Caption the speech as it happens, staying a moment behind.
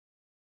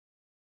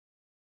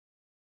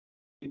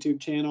YouTube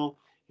channel.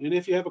 And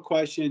if you have a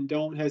question,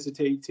 don't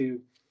hesitate to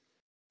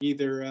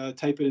either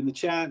type it in the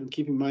chat. I'm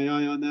keeping my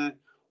eye on that,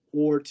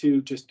 or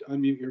to just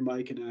unmute your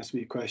mic and ask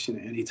me a question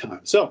at any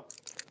time. So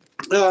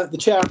the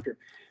chapter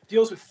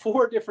deals with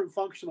 4 different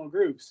functional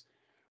groups.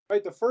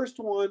 Right, the first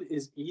one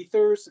is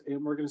ethers,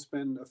 and we're going to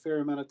spend a fair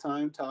amount of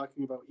time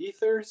talking about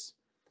ethers,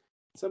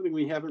 something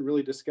we haven't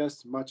really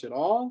discussed much at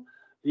all.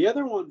 The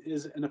other one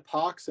is an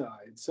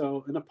epoxide.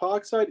 So an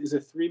epoxide is a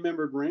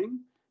 3-membered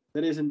ring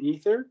that is an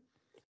ether.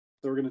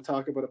 So we're going to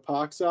talk about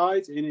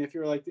epoxides. And if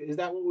you're like, is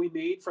that what we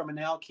made from an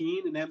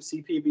alkene, an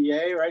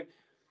MCPBA, right?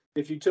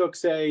 If you took,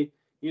 say,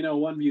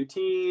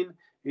 1-butene,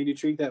 and you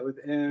treat that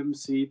with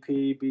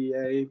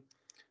MCPBA,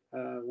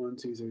 1,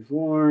 2, 3,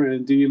 4,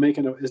 and do you make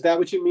is that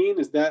what you mean?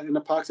 Is that an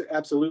epoxide?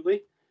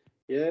 Absolutely.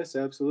 Yes,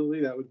 absolutely.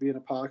 That would be an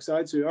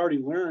epoxide. So we already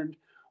learned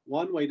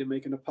one way to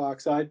make an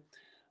epoxide.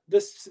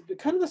 This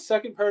kind of the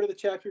second part of the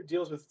chapter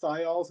deals with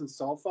thiols and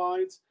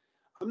sulfides.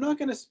 I'm not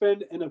going to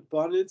spend an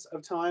abundance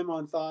of time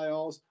on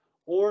thiols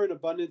or an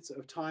abundance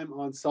of time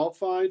on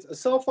sulfides. A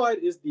sulfide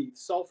is the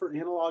sulfur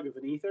analog of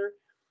an ether,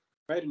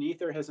 right? An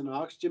ether has an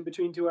oxygen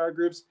between 2 R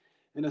groups,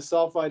 and a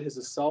sulfide has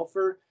a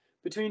sulfur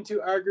between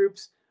 2 R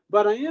groups.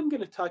 But I am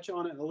going to touch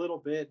on it a little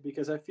bit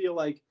because I feel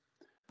like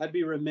I'd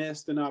be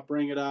remiss to not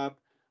bring it up.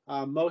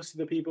 Most of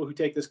the people who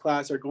take this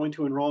class are going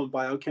to enroll in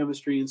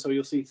biochemistry, and so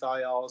you'll see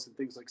thiols and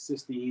things like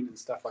cysteine and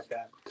stuff like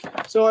that.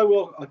 So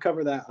I'll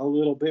cover that a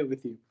little bit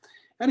with you.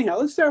 Anyhow,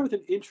 let's start with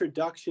an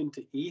introduction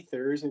to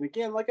ethers. And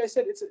again, like I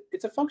said,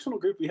 it's a functional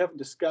group we haven't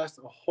discussed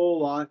a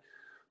whole lot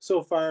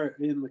so far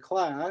in the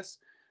class.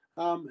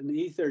 An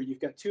ether, you've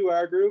got 2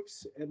 R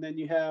groups, and then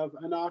you have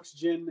an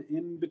oxygen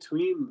in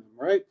between them,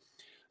 right?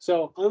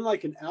 So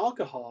unlike an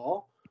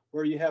alcohol,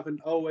 where you have an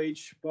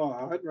OH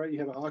bond, right? You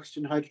have an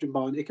oxygen-hydrogen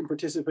bond. It can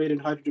participate in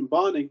hydrogen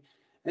bonding.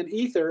 An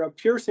ether, a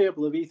pure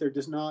sample of ether,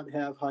 does not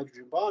have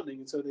hydrogen bonding,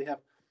 and so they have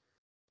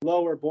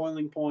lower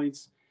boiling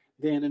points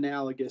than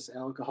analogous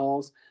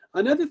alcohols.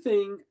 Another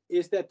thing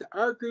is that the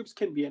R groups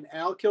can be an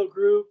alkyl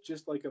group,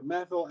 just like a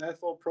methyl,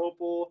 ethyl,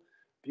 propyl,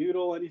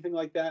 butyl, anything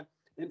like that.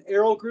 An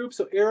aryl group,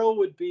 so aryl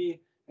would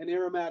be an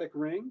aromatic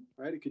ring,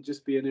 right? It could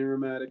just be an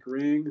aromatic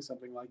ring,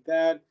 something like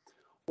that.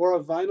 Or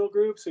a vinyl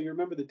group, so you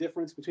remember the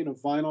difference between a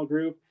vinyl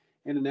group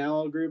and an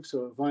allyl group.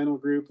 So a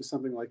vinyl group is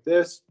something like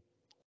this.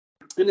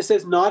 And it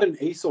says not an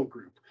acyl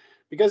group,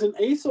 because an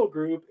acyl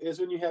group is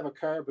when you have a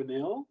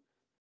carbonyl,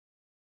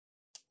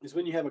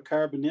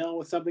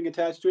 with something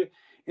attached to it.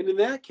 And in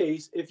that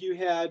case, if you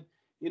had,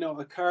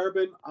 a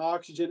carbon,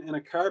 oxygen, and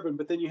a carbon,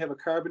 but then you have a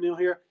carbonyl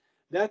here,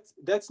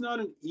 that's not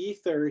an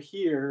ether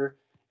here,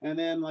 and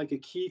then like a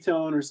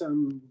ketone or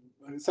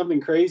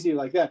something crazy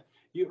like that.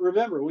 You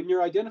remember, when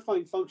you're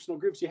identifying functional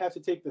groups, you have to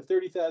take the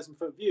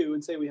 30,000-foot view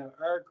and say we have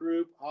R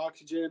group,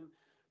 oxygen,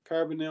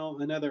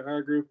 carbonyl, another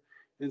R group.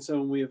 And so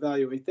when we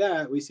evaluate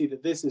that, we see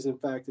that this is in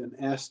fact an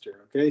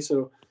ester. Okay,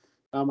 so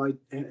I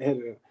had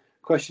a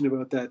question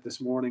about that this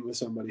morning with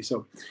somebody.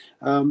 So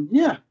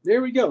yeah,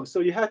 there we go.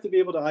 So you have to be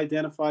able to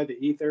identify the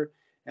ether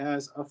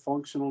as a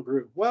functional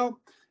group. Well,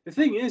 the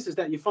thing is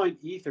that you find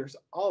ethers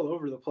all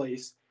over the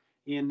place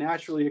in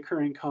naturally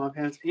occurring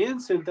compounds and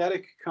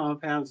synthetic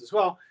compounds as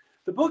well.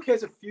 The book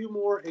has a few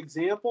more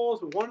examples,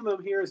 but one of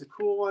them here is a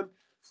cool one,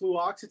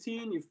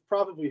 fluoxetine. You've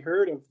probably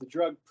heard of the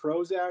drug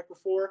Prozac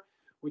before,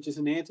 which is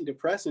an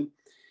antidepressant.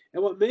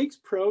 And what makes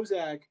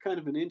Prozac kind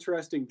of an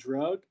interesting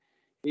drug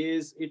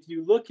is if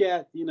you look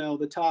at,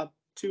 the top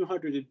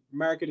 200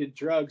 marketed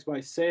drugs by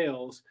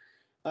sales,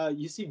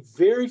 you see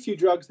very few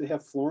drugs that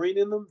have fluorine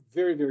in them,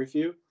 very, very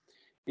few.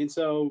 And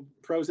so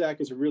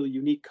Prozac is a really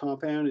unique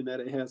compound in that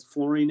it has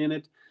fluorine in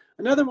it.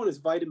 Another one is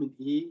vitamin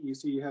E. You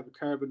see you have a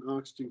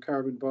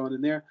carbon-oxygen-carbon bond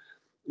in there.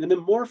 And then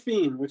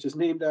morphine, which is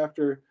named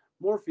after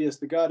Morpheus,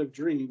 the god of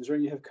dreams, right?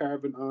 You have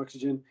carbon,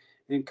 oxygen,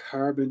 and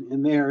carbon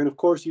in there. And of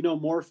course,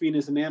 morphine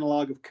is an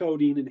analog of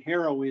codeine and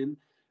heroin. And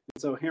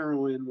so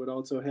heroin would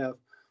also have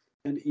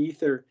an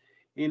ether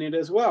in it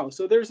as well.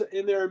 So there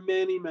are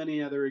many,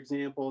 many other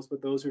examples,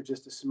 but those are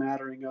just a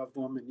smattering of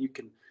them. And you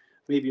can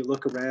maybe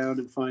look around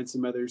and find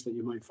some others that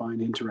you might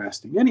find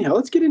interesting. Anyhow,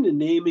 let's get into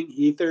naming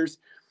ethers.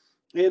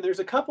 And there's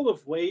a couple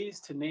of ways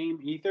to name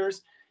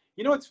ethers.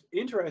 What's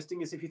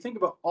interesting is if you think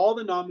about all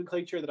the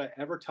nomenclature that I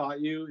ever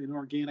taught you in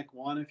Organic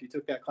 1, if you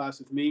took that class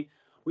with me,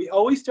 we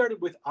always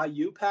started with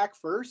IUPAC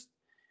first,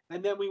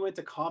 and then we went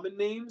to common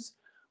names.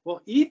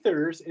 Well,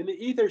 ethers, in the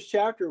ethers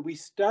chapter, we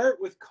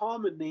start with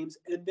common names,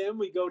 and then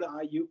we go to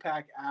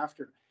IUPAC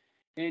after.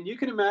 And you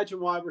can imagine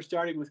why we're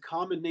starting with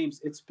common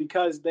names. It's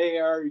because they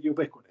are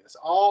ubiquitous.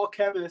 All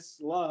chemists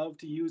love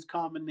to use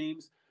common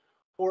names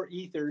for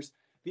ethers.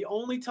 The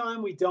only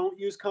time we don't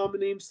use common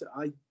names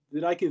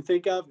that I can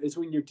think of is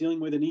when you're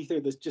dealing with an ether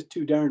that's just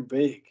too darn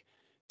big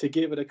to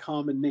give it a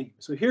common name.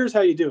 So here's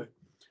how you do it.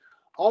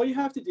 All you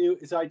have to do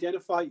is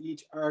identify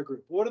each R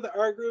group. What are the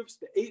R groups?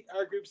 The 8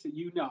 R groups that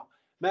you know.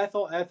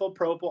 Methyl, ethyl,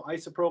 propyl,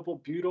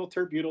 isopropyl, butyl,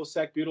 terbutyl,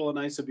 secbutyl, and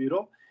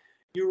isobutyl.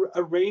 You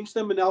arrange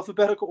them in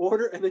alphabetical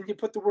order, and then you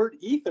put the word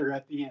ether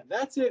at the end.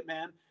 That's it,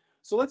 man.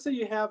 So let's say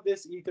you have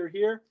this ether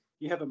here.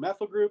 You have a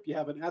methyl group. You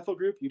have an ethyl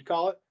group. You'd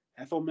call it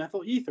ethyl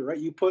methyl ether, right?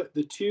 You put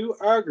the two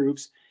R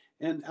groups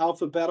in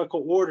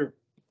alphabetical order.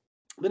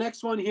 The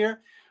next one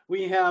here,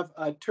 we have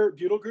a tert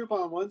butyl group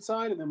on one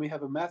side, and then we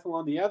have a methyl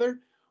on the other.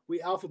 We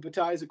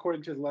alphabetize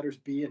according to the letters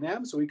B and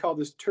M, so we call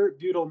this tert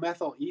butyl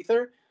methyl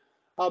ether.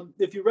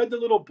 If you read the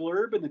little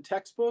blurb in the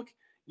textbook,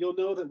 you'll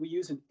know that we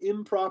use an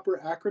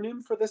improper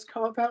acronym for this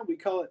compound. We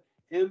call it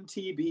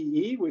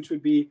MTBE, which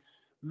would be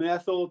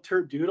methyl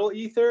tert butyl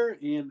ether.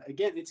 And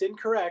again, it's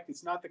incorrect.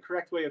 It's not the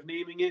correct way of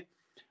naming it,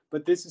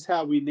 but this is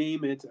how we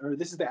name it, or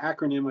this is the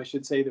acronym, I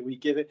should say, that we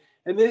give it.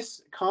 And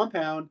this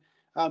compound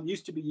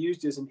used to be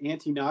used as an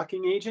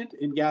anti-knocking agent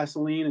in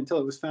gasoline until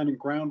it was found in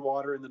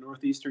groundwater in the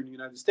northeastern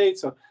United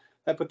States. So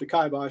that put the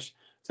kibosh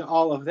to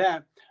all of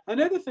that.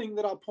 Another thing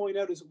that I'll point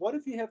out is, what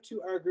if you have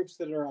two R groups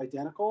that are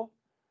identical?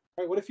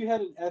 Right? What if you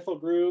had an ethyl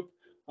group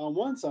on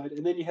one side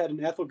and then you had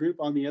an ethyl group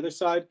on the other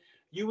side?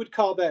 You would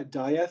call that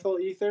diethyl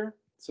ether.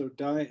 So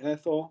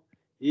diethyl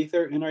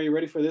ether. And are you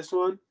ready for this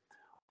one?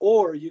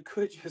 Or you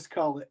could just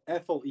call it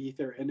ethyl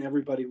ether and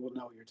everybody will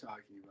know what you're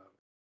talking about.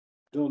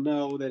 They'll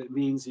know that it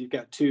means you've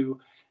got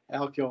two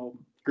alkyl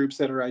groups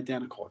that are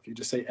identical. If you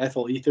just say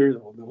ethyl ether,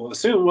 they'll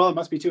assume, well, it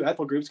must be two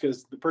ethyl groups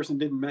because the person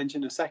didn't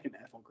mention a second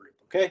ethyl group,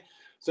 okay?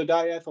 So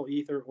diethyl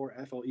ether or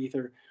ethyl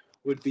ether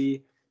would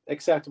be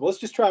acceptable. Let's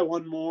just try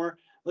one more.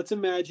 Let's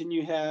imagine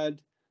you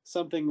had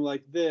something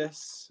like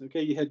this,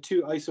 okay? You had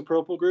two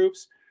isopropyl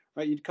groups,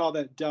 right? You'd call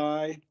that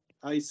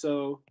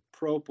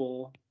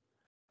diisopropyl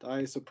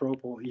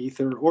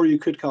ether, or you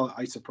could call it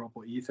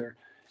isopropyl ether.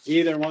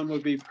 Either one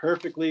would be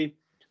perfectly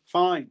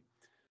fine.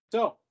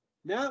 So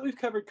now that we've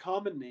covered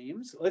common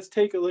names, let's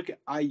take a look at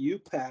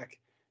IUPAC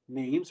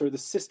names, or the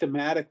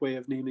systematic way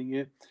of naming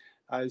it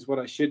is what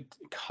I should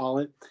call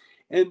it.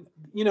 And,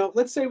 you know,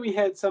 let's say we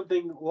had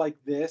something like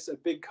this, a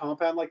big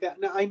compound like that.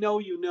 Now, I know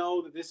you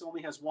know that this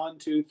only has 1,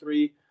 2,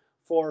 3,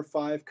 4,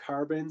 5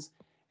 carbons.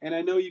 And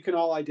I know you can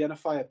all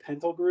identify a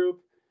pentyl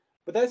group,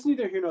 but that's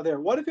neither here nor there.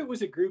 What if it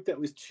was a group that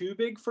was too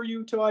big for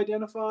you to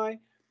identify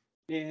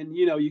and,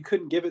 you know, you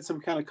couldn't give it some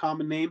kind of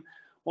common name?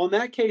 Well, in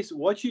that case,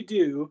 what you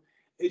do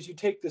is you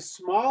take the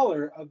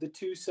smaller of the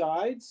two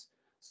sides.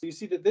 So you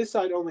see that this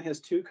side only has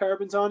 2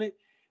 carbons on it,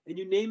 and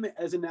you name it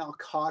as an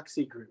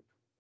alkoxy group,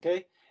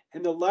 okay?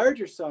 And the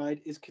larger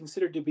side is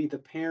considered to be the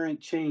parent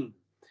chain.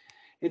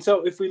 And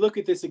so if we look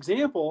at this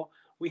example,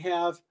 we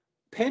have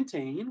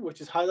pentane,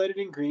 which is highlighted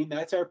in green.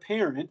 That's our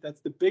parent.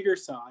 That's the bigger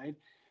side.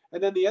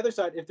 And then the other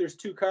side, if there's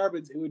 2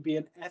 carbons, it would be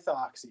an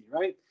ethoxy,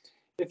 right?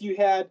 If you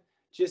had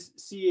just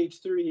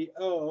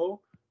CH3O,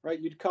 right,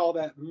 you'd call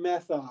that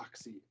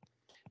methoxy.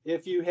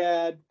 If you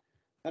had,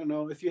 I don't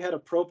know, if you had a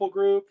propyl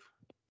group,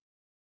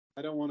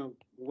 I don't want to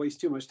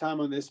waste too much time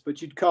on this, but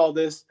you'd call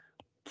this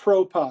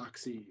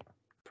propoxy.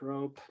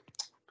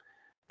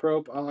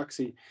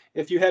 Propoxy.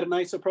 If you had an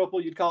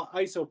isopropyl, you'd call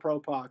it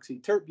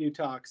isopropoxy,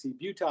 tertbutoxy,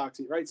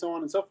 butoxy, right? So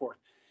on and so forth.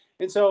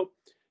 And so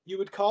you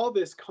would call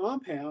this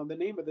compound, the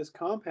name of this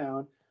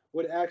compound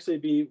would actually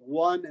be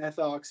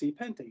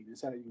 1-ethoxypentane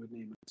is how you would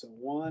name it. So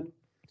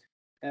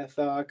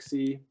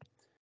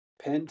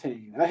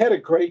 1-ethoxypentane. I had a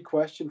great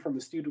question from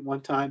a student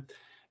one time,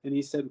 and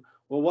he said,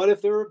 well, what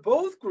if there were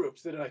both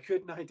groups that I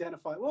couldn't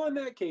identify? Well, in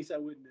that case, I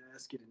wouldn't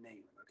ask you to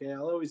name it, okay?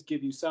 I'll always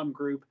give you some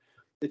group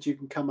that you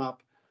can come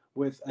up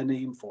with a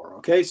name for,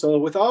 okay? So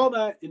with all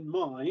that in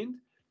mind,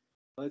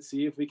 let's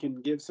see if we can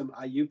give some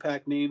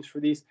IUPAC names for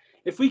these.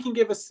 If we can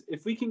give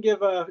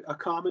a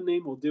common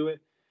name, we'll do it.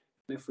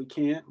 And if we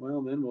can't,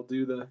 well, then we'll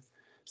do the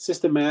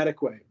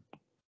systematic way.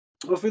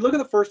 Well, if we look at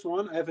the first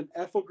one, I have an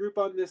ethyl group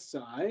on this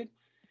side,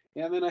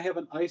 and then I have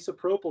an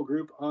isopropyl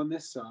group on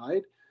this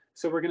side.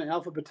 So we're going to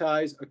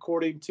alphabetize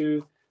according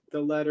to the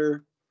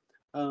letter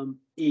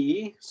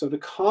E. So the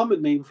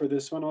common name for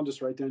this one, I'll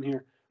just write down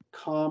here,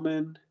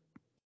 common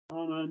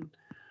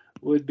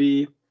would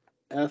be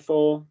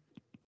ethyl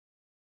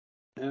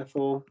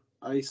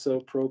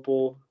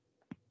isopropyl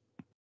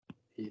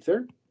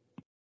ether.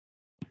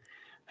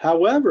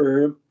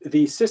 However,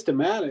 the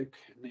systematic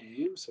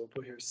name, so we'll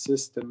put here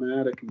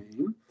systematic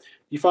name,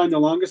 you find the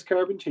longest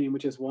carbon chain,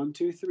 which has 1,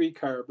 2, 3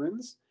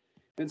 carbons.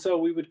 And so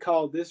we would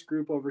call this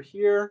group over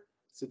here,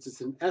 since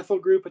it's an ethyl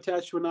group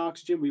attached to an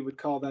oxygen, we would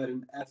call that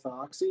an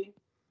ethoxy.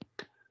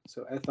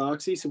 So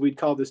ethoxy, so we'd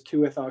call this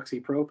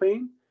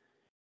 2-ethoxypropane.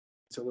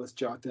 So let's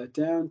jot that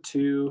down,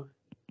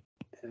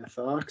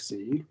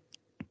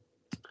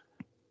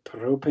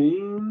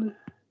 2-ethoxypropane.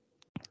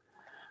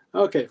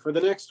 Okay, for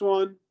the next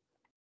one,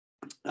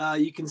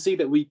 you can see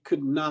that we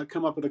could not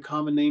come up with a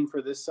common name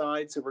for this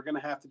side, so we're going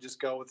to have to just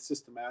go with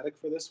systematic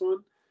for this one.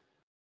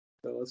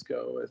 So let's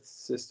go with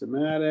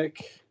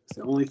systematic. It's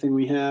the only thing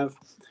we have.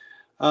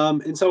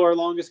 And so our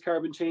longest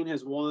carbon chain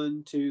has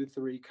 1, 2,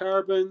 3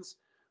 carbons.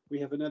 We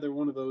have another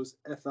one of those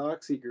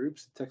ethoxy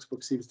groups. The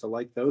textbook seems to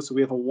like those. So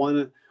we have a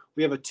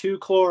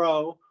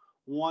 2-chloro,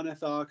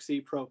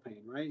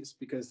 1-ethoxypropane, right? It's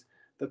because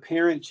the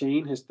parent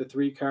chain has the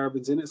 3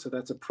 carbons in it, so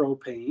that's a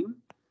propane.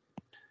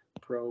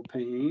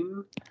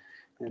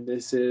 And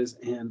this is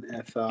an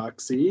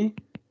ethoxy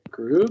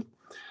group.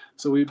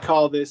 So we'd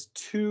call this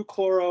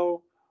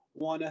 2-chloro,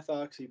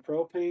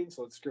 1-ethoxypropane.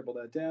 So let's scribble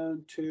that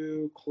down.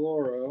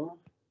 2-chloro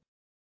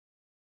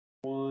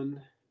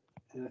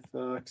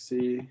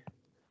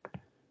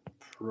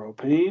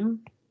 1-ethoxypropane.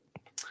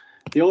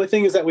 The only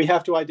thing is that we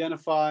have to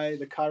identify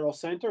the chiral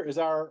center. Is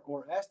R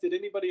or S? Did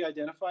anybody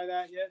identify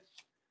that yet?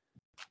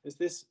 Is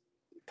this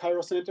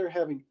chiral center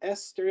having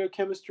S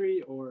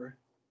stereochemistry or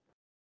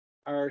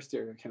R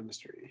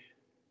stereochemistry?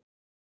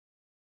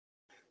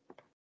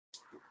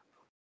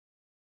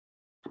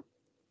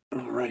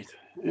 All right.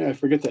 Yeah, I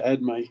forget to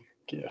add my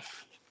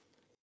GIF.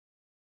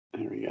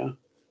 There we go.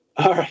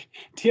 All right,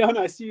 Tiana,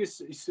 I see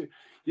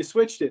you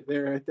switched it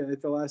there at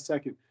the last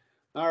second.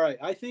 All right,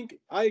 I think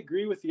I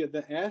agree with you.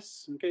 The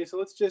S. Okay, so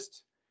let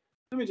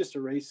me just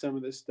erase some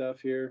of this stuff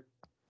here.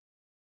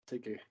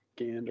 Take a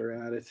gander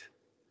at it.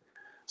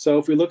 So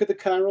if we look at the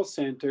chiral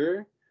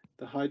center,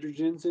 the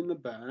hydrogen's in the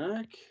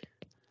back.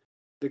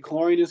 The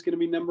chlorine is going to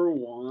be number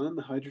 1.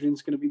 The hydrogen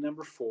is going to be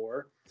number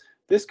 4.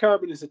 This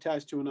carbon is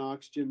attached to an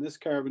oxygen. This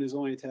carbon is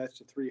only attached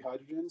to 3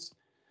 hydrogens.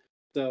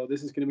 So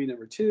this is going to be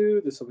number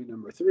 2. This will be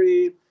number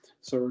 3.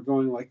 So we're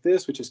going like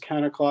this, which is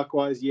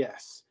counterclockwise,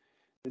 yes.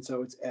 And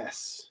so it's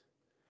S.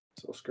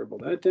 So I'll scribble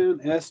that down.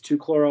 S,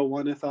 2-chloro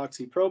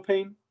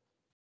 1-ethoxypropane.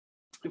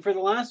 And for the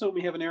last one,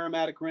 we have an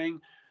aromatic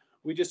ring.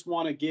 We just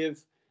want to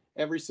give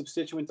every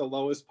substituent the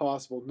lowest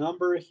possible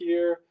number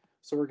here.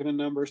 So we're going to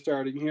number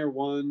starting here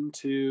 1,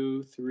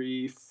 2,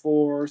 3,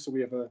 4. So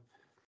we have a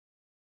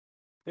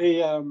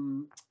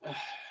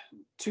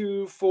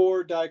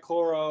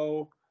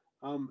 2,4-dichloro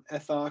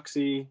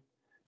ethoxy.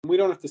 We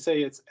don't have to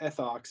say it's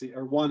ethoxy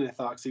or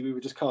 1-ethoxy. We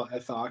would just call it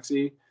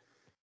ethoxy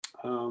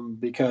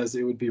because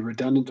it would be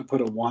redundant to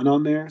put a 1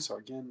 on there. So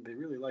again, they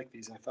really like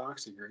these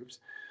ethoxy groups.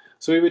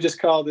 So we would just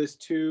call this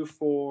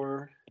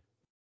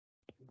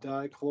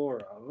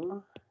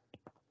 2,4-dichloro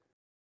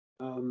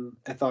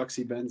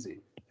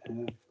ethoxybenzene.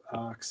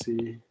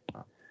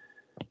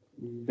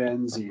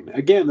 Ethoxybenzene.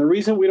 Again, the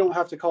reason we don't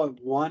have to call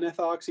it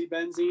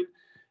 1-ethoxybenzene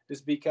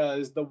is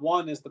because the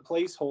 1 is the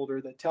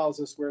placeholder that tells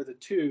us where the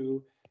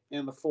 2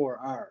 and the 4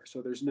 are.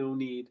 So there's no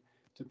need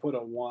to put a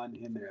 1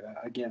 in there.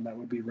 Again, that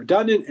would be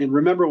redundant. And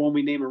remember, when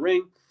we name a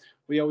ring,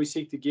 we always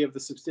seek to give the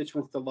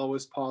substituents the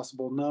lowest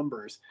possible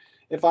numbers.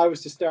 If I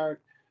was to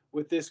start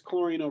with this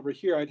chlorine over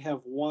here, I'd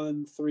have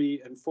 1,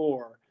 3, and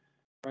 4,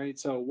 right?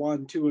 So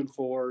 1, 2, and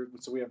 4.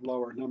 So we have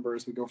lower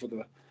numbers. We go for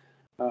the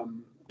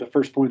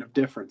first point of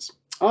difference.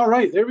 All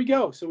right, there we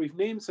go. So we've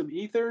named some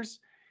ethers.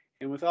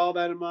 And with all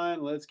that in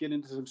mind, let's get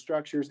into some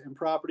structures and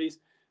properties.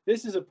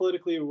 This is a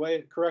politically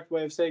correct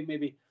way of saying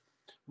maybe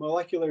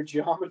molecular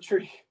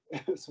geometry.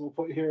 So we'll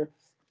put here,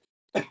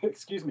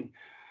 excuse me,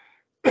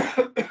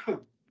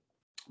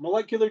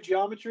 molecular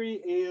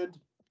geometry and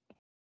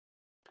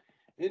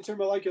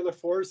intermolecular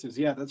forces.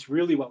 Yeah, that's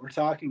really what we're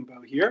talking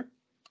about here.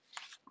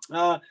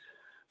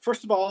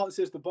 First of all, it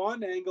says the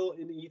bond angle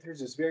in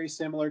ethers is very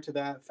similar to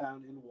that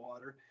found in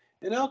water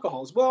and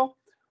alcohols. Well,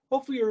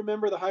 hopefully you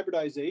remember the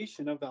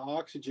hybridization of the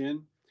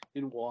oxygen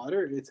in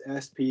water. It's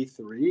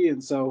sp3,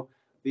 and so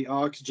the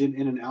oxygen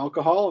in an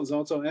alcohol is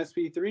also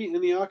sp3,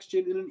 and the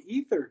oxygen in an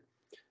ether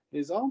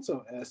is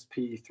also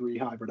sp3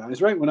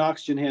 hybridized, right? When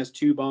oxygen has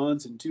 2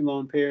 bonds and 2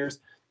 lone pairs,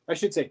 I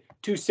should say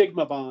 2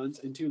 sigma bonds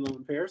and 2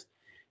 lone pairs,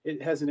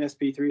 it has an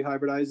sp3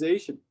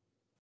 hybridization.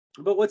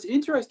 But what's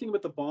interesting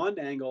about the bond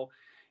angle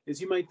is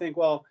you might think,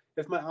 well,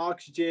 if my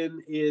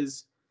oxygen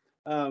is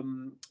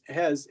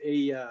has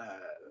a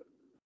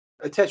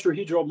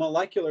tetrahedral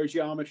molecular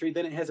geometry,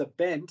 then it has a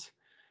bent,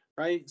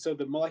 right? So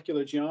the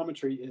molecular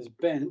geometry is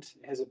bent.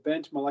 It has a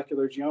bent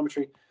molecular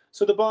geometry.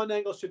 So the bond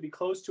angle should be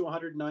close to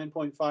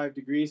 109.5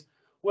 degrees.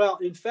 Well,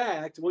 in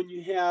fact, when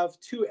you have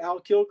 2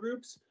 alkyl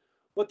groups,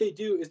 what they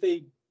do is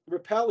they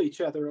repel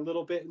each other a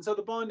little bit. And so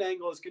the bond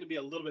angle is going to be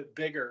a little bit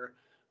bigger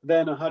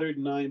than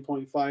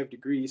 109.5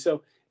 degrees.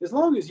 So as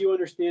long as you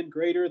understand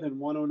greater than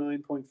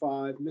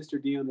 109.5,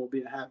 Mr. Dion will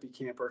be a happy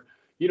camper.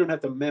 You don't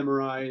have to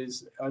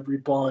memorize every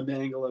bond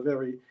angle of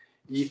every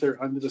ether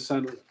under the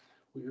sun.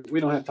 We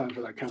don't have time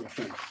for that kind of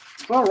thing.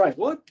 All right.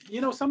 Well,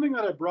 you know, something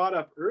that I brought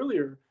up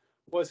earlier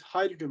was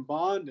hydrogen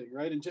bonding,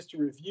 right? And just to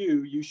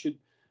review, you should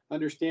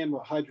understand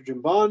what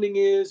hydrogen bonding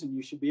is, and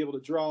you should be able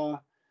to draw,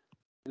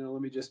 you know,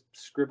 let me just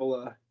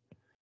scribble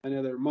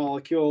another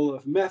molecule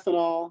of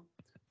methanol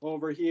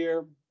over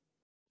here.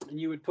 And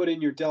you would put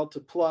in your delta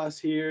plus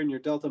here and your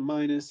delta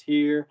minus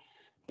here,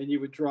 and you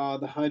would draw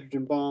the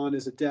hydrogen bond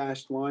as a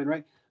dashed line,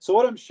 right? So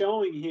what I'm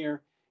showing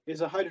here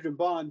is a hydrogen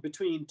bond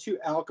between 2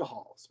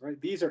 alcohols,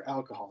 right? These are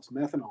alcohols,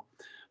 methanol.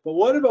 But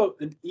what about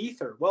an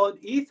ether? Well, an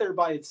ether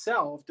by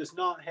itself does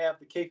not have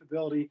the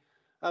capability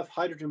of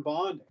hydrogen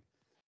bonding.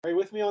 Are you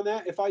with me on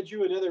that? If I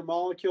drew another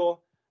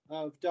molecule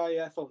of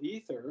diethyl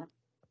ether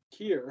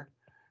here,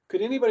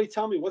 could anybody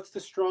tell me what's the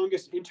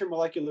strongest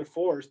intermolecular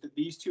force that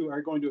these two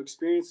are going to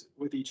experience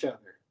with each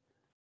other?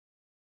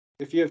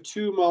 If you have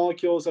 2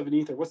 molecules of an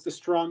ether, what's the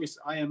strongest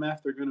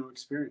IMF they're going to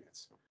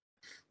experience?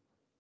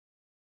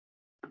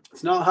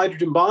 It's not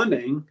hydrogen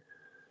bonding.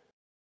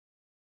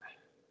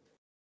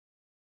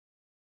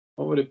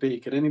 What would it be?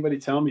 Could anybody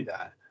tell me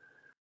that?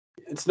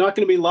 It's not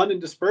going to be London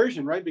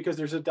dispersion, right? Because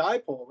there's a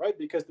dipole, right?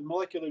 Because the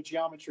molecular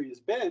geometry is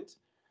bent.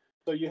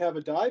 So you have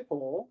a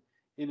dipole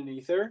in an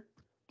ether.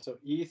 So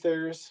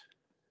ethers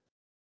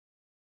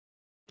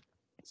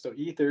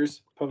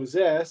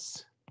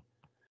possess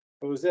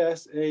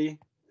a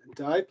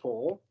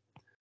dipole,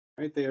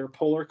 right? They are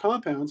polar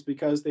compounds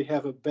because they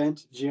have a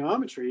bent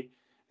geometry.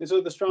 And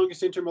so the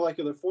strongest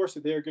intermolecular force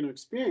that they're going to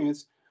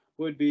experience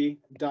would be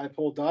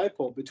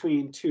dipole-dipole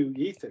between two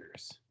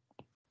ethers.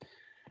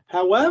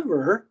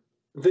 However,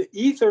 the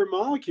ether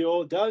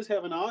molecule does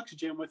have an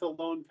oxygen with a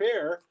lone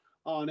pair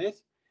on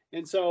it.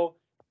 And so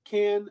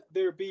can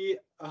there be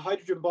a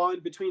hydrogen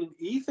bond between an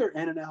ether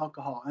and an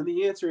alcohol? And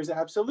the answer is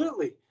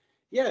absolutely.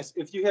 Yes,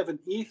 if you have an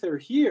ether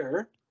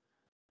here,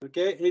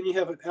 okay, and you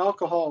have an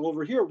alcohol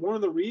over here, one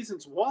of the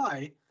reasons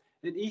why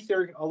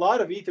a lot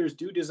of ethers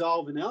do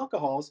dissolve in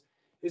alcohols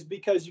is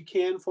because you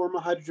can form a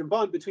hydrogen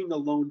bond between the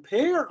lone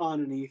pair on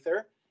an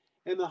ether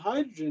and the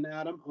hydrogen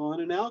atom on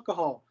an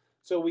alcohol.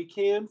 So we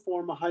can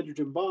form a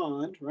hydrogen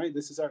bond, right?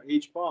 This is our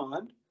H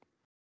bond.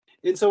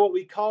 And so what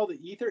we call the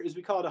ether is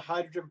we call it a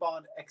hydrogen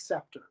bond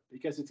acceptor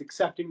because it's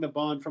accepting the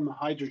bond from the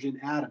hydrogen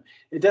atom.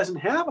 It doesn't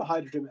have a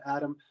hydrogen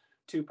atom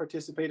to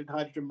participate in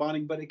hydrogen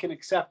bonding, but it can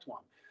accept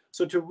one.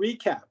 So to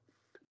recap,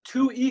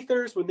 two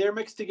ethers, when they're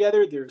mixed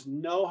together, there's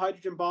no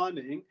hydrogen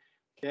bonding,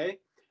 okay?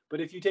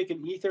 But if you take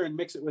an ether and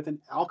mix it with an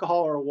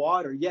alcohol or a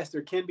water, yes,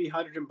 there can be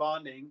hydrogen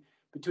bonding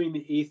between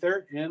the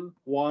ether and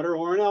water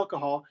or an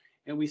alcohol.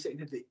 And we say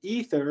that the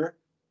ether,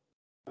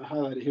 I'll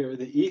highlight it here,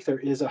 the ether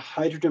is a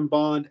hydrogen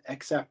bond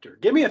acceptor.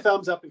 Give me a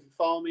thumbs up if you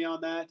follow me on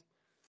that.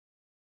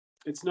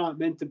 It's not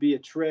meant to be a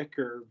trick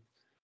or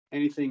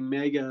anything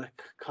mega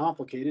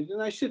complicated.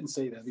 And I shouldn't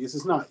say that because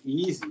it's not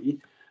easy,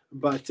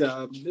 but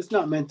it's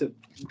not meant to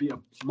be a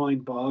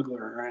mind boggler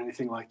or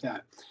anything like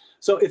that.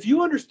 So if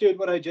you understood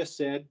what I just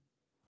said,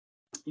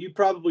 you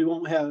probably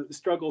won't have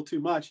struggled too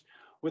much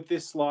with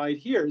this slide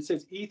here. It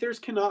says ethers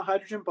cannot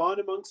hydrogen bond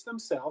amongst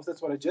themselves.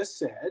 That's what I just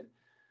said.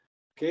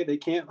 Okay, they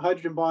can't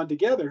hydrogen bond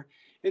together.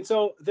 And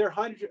so their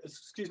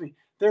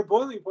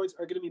boiling points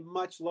are going to be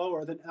much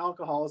lower than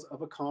alcohols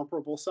of a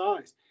comparable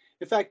size.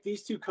 In fact,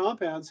 these two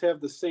compounds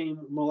have the same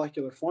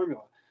molecular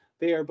formula.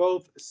 They are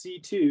both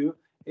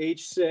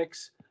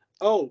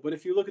C2H6O. But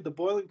if you look at the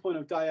boiling point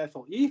of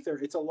diethyl ether,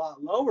 it's a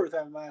lot lower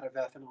than that of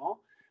ethanol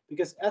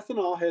because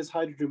ethanol has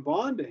hydrogen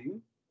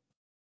bonding,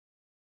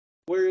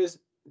 whereas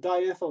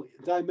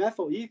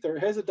dimethyl ether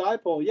has a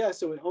dipole. Yeah,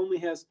 so it only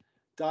has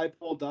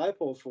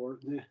dipole-dipole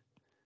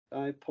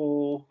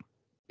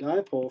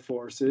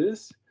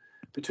forces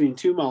between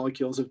two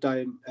molecules of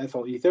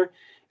diethyl ether.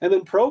 And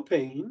then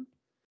propane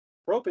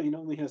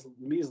only has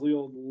measly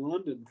old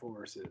London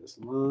forces.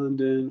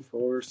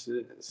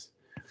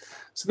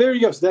 So there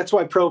you go. So that's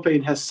why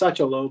propane has such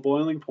a low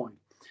boiling point.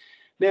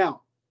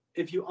 Now,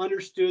 if you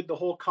understood the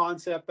whole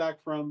concept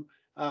back from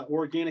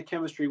organic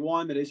chemistry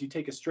 1, that is, you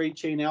take a straight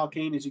chain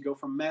alkane as you go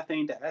from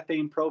methane to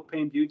ethane,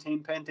 propane,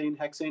 butane, pentane,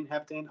 hexane,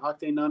 heptane,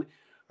 octane, none.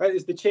 Right,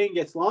 as the chain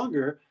gets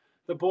longer,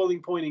 the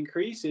boiling point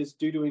increases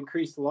due to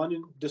increased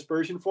London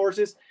dispersion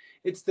forces.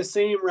 It's the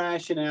same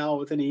rationale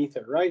with an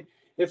ether, right?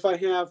 If I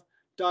have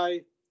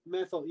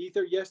dimethyl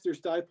ether, yes,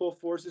 there's dipole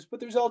forces, but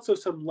there's also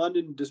some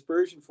London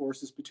dispersion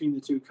forces between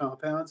the two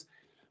compounds.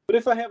 But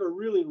if I have a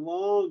really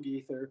long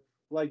ether,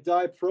 like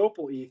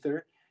dipropyl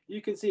ether,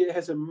 you can see it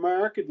has a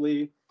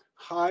markedly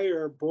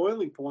higher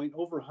boiling point,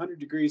 over 100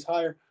 degrees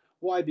higher.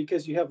 Why?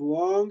 Because you have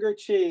longer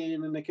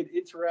chain and they can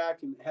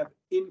interact and have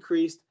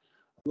increased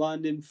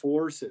London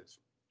forces.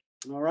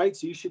 All right,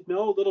 so you should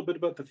know a little bit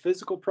about the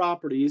physical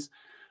properties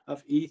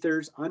of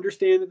ethers.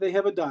 Understand that they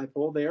have a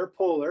dipole. They are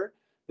polar.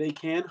 They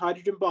can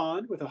hydrogen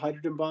bond with a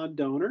hydrogen bond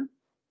donor.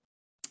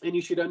 And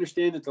you should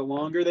understand that the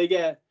longer they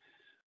get,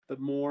 the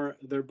more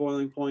their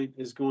boiling point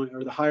is going,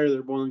 or the higher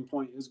their boiling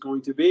point is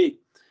going to be.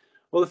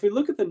 Well, if we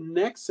look at the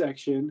next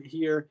section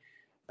here,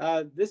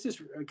 this is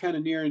kind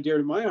of near and dear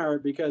to my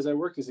heart because I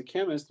worked as a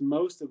chemist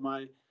most of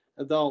my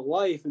adult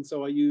life. And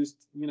so I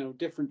used,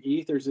 different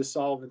ethers as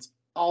solvents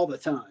all the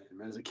time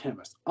as a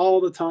chemist,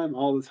 all the time.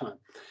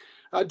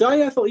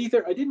 Diethyl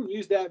ether, I didn't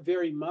use that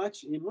very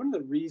much. And one of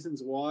the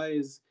reasons why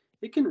is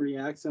it can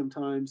react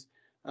sometimes,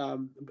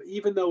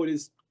 even though it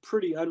is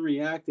pretty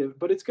unreactive,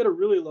 but it's got a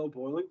really low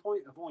boiling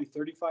point of only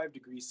 35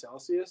 degrees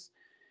Celsius.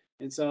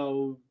 And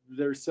so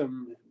there's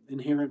some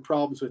inherent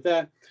problems with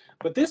that.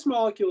 But this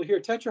molecule here,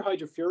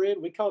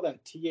 tetrahydrofuran, we call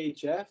that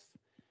THF.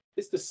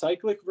 It's the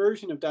cyclic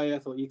version of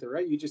diethyl ether,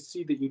 right? You just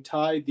see that you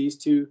tied these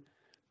two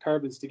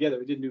carbons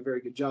together. It didn't do a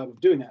very good job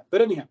of doing that.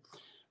 But anyhow,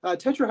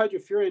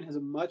 tetrahydrofuran has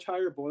a much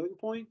higher boiling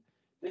point.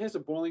 It has a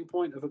boiling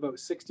point of about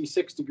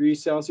 66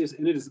 degrees Celsius,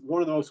 and it is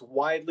one of the most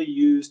widely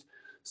used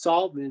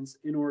solvents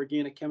in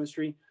organic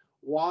chemistry.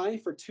 Why?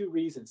 For two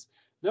reasons.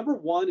 Number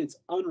one, it's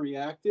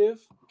unreactive,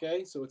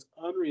 okay? So it's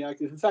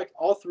unreactive. In fact,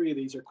 all three of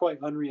these are quite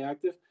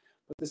unreactive.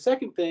 But the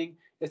second thing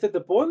is that the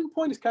boiling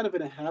point is kind of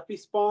in a happy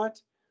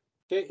spot,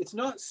 okay? It's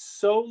not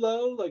so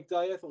low like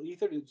diethyl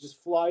ether, it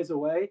just flies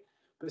away.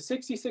 But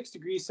 66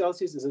 degrees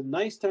Celsius is a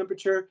nice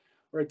temperature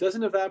where it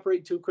doesn't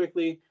evaporate too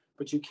quickly,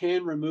 but you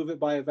can remove it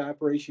by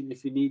evaporation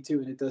if you need to,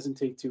 and it doesn't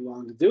take too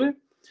long to do it.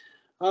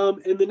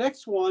 And the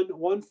next one,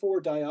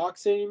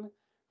 1,4-dioxane,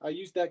 I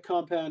used that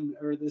compound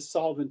or this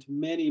solvent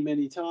many,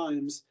 many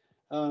times.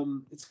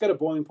 It's got a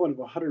boiling point of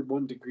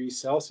 101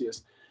 degrees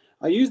Celsius.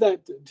 I use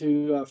that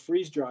to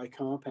freeze dry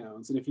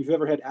compounds. And if you've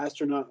ever had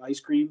astronaut ice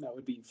cream, that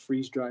would be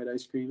freeze dried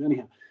ice cream.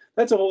 Anyhow,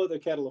 that's a whole other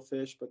kettle of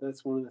fish, but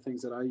that's one of the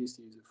things that I used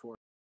to use it for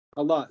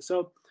a lot.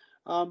 So,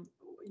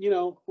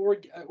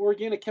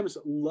 organic chemists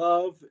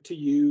love to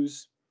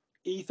use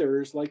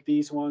ethers like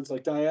these ones,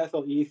 like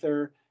diethyl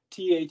ether,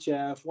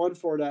 THF,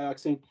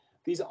 1,4-dioxane.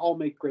 These all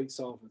make great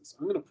solvents.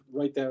 I'm going to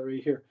write that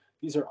right here.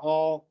 These are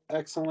all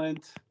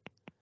excellent,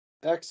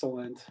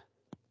 excellent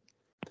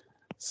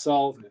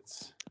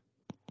solvents.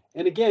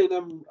 And again,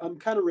 I'm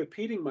kind of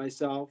repeating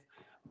myself,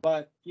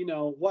 but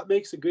what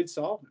makes a good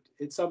solvent?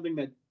 It's something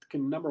that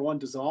can, number one,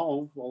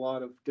 dissolve a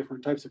lot of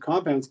different types of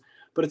compounds,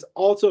 but it's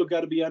also got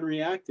to be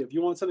unreactive.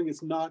 You want something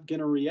that's not going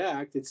to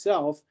react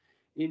itself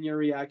in your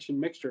reaction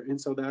mixture. And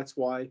so that's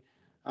why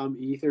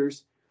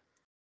ethers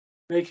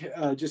make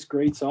just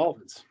great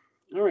solvents.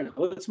 All right,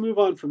 let's move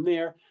on from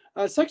there.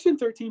 Section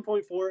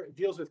 13.4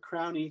 deals with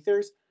crown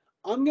ethers.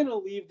 I'm going to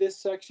leave this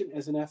section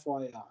as an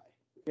FYI.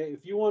 Okay,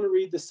 if you want to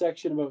read the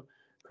section about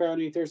crown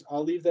ethers,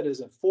 I'll leave that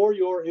as a for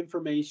your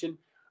information.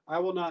 I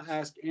will not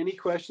ask any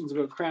questions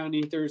about crown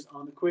ethers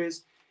on the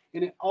quiz,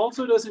 and it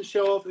also doesn't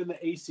show up in the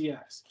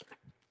ACS.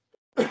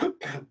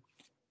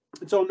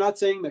 So I'm not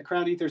saying that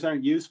crown ethers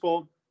aren't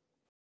useful,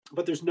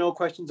 but there's no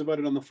questions about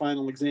it on the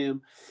final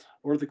exam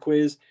or the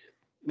quiz.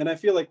 And I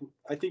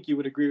think you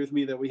would agree with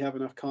me that we have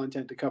enough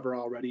content to cover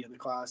already in the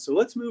class. So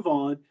let's move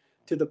on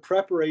to the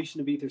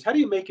preparation of ethers. How do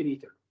you make an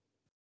ether?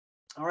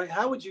 All right,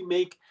 how would you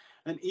make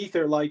an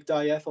ether like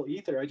diethyl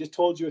ether? I just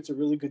told you it's a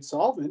really good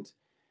solvent.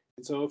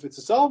 And so if it's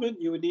a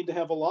solvent, you would need to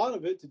have a lot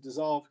of it to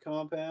dissolve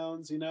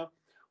compounds,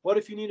 What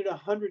if you needed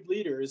 100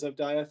 liters of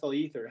diethyl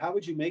ether? How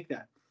would you make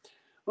that?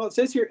 Well, it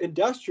says here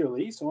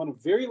industrially, so on a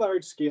very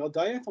large scale,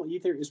 diethyl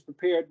ether is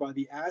prepared by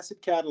the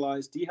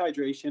acid-catalyzed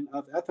dehydration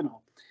of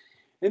ethanol.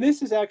 And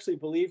this is actually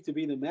believed to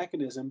be the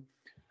mechanism.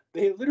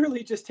 They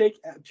literally just take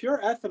pure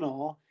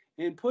ethanol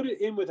and put it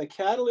in with a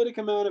catalytic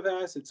amount of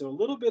acid, so a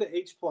little bit of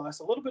H+,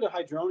 a little bit of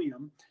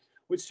hydronium,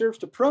 which serves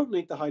to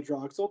protonate the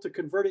hydroxyl to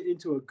convert it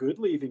into a good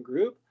leaving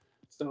group.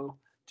 So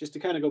just to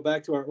kind of go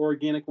back to our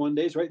organic 1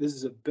 days, right? This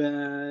is a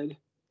bad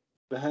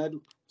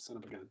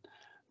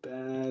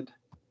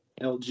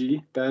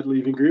LG, bad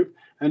leaving group.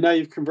 And now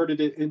you've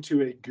converted it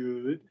into a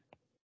good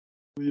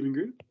leaving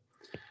group.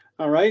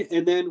 All right,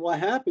 and then what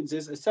happens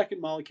is a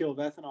second molecule of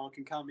ethanol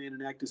can come in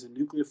and act as a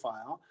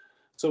nucleophile.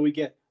 So we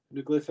get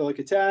nucleophilic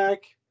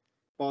attack,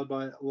 followed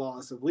by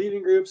loss of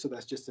leaving group. So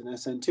that's just an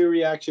SN2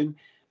 reaction.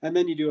 And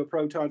then you do a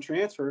proton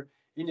transfer,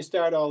 and you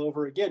start all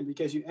over again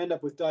because you end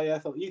up with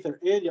diethyl ether,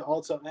 and you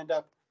also end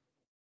up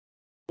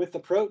with the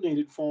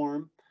protonated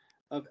form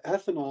of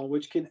ethanol,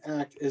 which can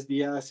act as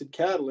the acid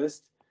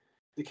catalyst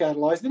to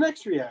catalyze the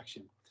next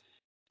reaction.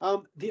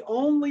 The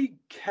only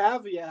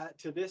caveat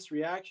to this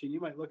reaction, you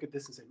might look at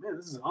this and say, man,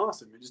 this is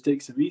awesome. You just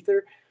take some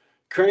ether,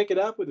 crank it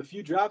up with a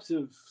few drops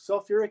of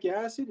sulfuric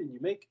acid, and you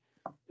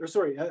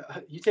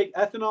take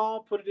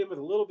ethanol, put it in with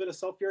a little bit of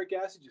sulfuric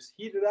acid, just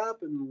heat it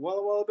up, and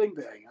walla walla bing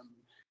bang, I'm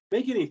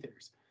making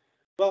ethers.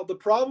 Well, the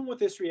problem with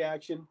this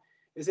reaction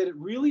is that it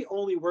really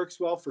only works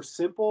well for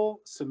simple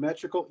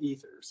symmetrical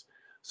ethers.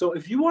 So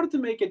if you wanted to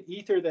make an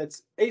ether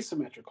that's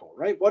asymmetrical,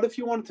 right? What if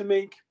you wanted to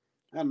make,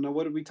 I don't know,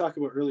 what did we talk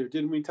about earlier?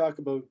 Didn't we talk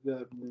about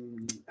the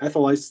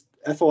ethyl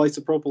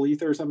isopropyl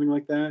ether or something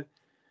like that?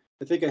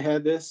 I think I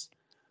had this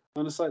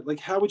on a slide. Like,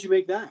 how would you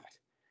make that?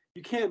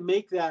 You can't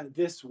make that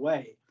this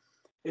way.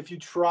 If you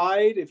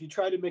tried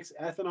to mix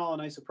ethanol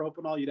and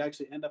isopropanol, you'd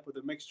actually end up with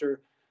a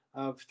mixture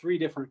of 3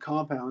 different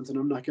compounds, and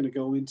I'm not going to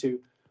go into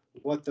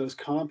what those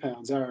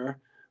compounds are,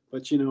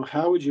 but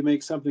how would you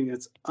make something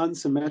that's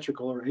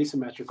unsymmetrical or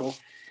asymmetrical?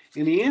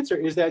 And the answer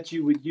is that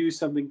you would use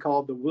something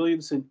called the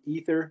Williamson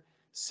ether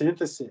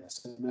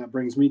synthesis. And that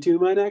brings me to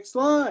my next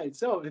slide.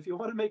 So if you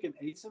want to make an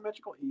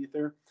asymmetrical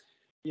ether,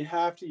 you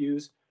have to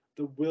use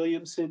the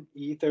Williamson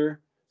ether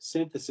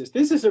synthesis.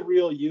 This is a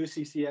real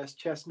UCCS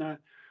chestnut.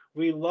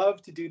 We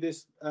love to do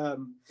this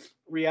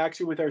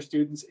reaction with our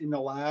students in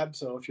the lab.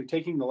 So if you're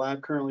taking the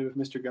lab currently with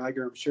Mr.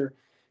 Geiger, I'm sure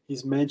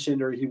he's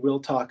mentioned or he will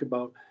talk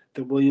about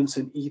the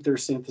Williamson ether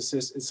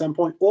synthesis at some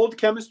point. Old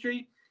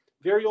chemistry,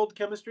 very old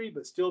chemistry,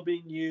 but still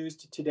being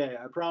used today.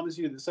 I promise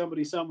you that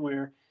somebody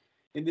somewhere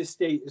in this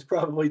state is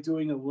probably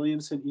doing a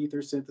Williamson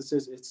ether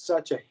synthesis. It's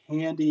such a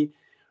handy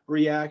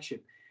reaction.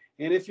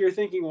 And if you're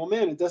thinking, well,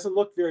 man, it doesn't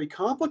look very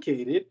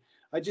complicated,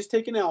 I just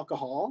take an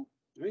alcohol,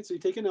 right? So you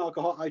take an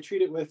alcohol, I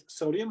treat it with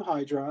sodium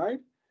hydride.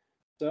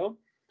 So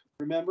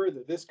remember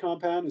that this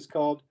compound is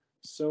called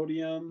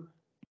sodium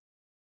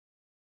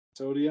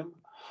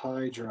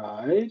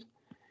hydride.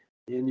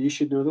 And you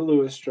should know the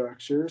Lewis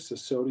structure. So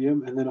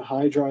sodium, and then a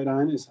hydride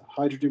ion is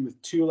hydrogen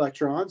with 2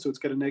 electrons, so it's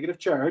got a negative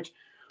charge.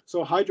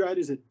 So hydride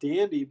is a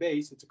dandy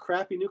base. It's a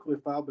crappy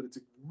nucleophile, but it's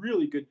a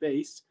really good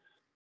base.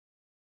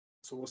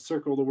 So we'll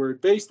circle the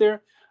word base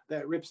there.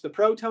 that rips the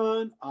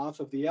proton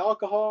off of the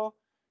alcohol.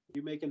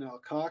 You make an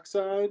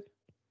alkoxide,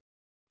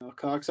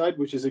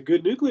 which is a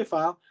good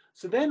nucleophile.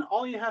 So then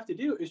all you have to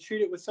do is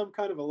treat it with some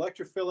kind of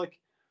electrophilic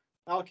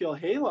alkyl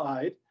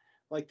halide.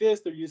 Like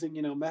this, they're using,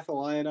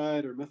 methyl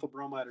iodide or methyl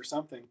bromide or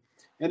something,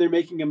 and they're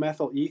making a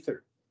methyl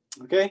ether.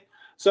 Okay,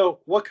 so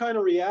what kind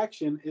of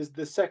reaction is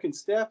the second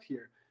step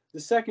here? The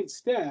second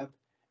step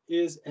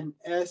is an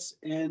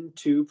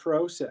SN2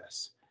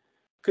 process.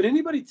 Could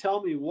anybody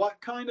tell me what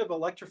kind of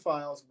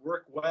electrophiles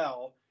work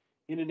well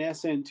in an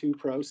SN2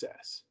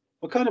 process?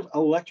 What kind of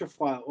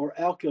electrophile or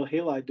alkyl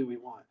halide do we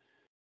want?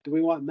 Do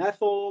we want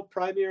methyl,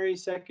 primary,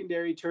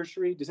 secondary,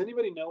 tertiary? Does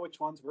anybody know which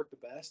ones work the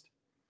best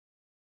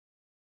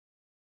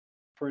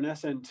for an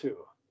SN2?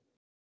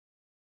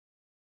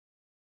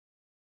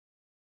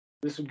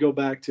 This would go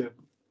back to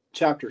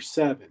chapter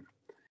 7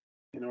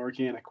 in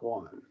organic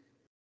 1.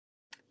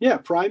 Yeah,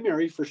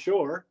 primary for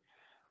sure.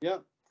 Yeah.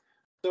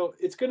 So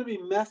it's going to be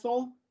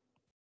methyl,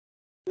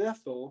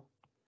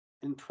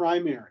 and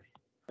primary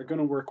are going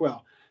to work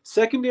well.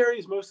 Secondary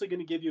is mostly going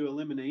to give you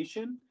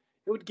elimination.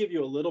 It would give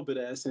you a little bit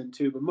of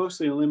SN2, but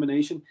mostly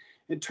elimination.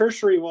 And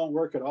tertiary won't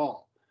work at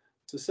all.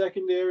 So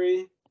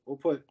secondary, we'll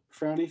put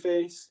frowny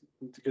face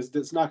because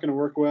that's not going to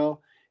work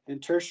well.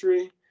 And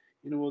tertiary,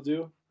 we'll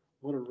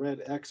put a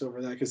red X over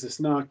that because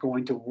it's not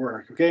going to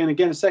work. Okay, and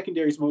again,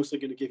 secondary is mostly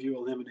going to give you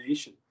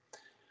elimination.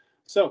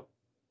 So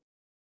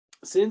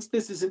since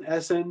this is an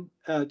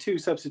SN2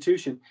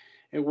 substitution,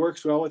 it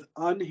works well with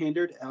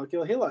unhindered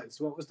alkyl halides.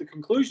 So what was the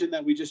conclusion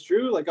that we just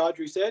drew? Like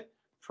Audrey said,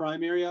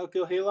 primary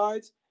alkyl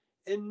halides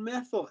and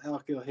methyl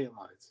alkyl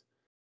halides.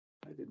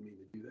 I didn't mean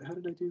to do that. How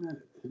did I do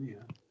that?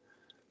 Anyhow,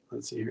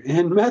 let's see here.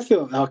 And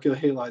methyl alkyl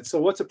halides.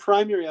 So what's a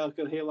primary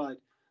alkyl halide?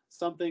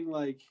 Something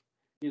like,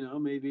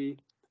 maybe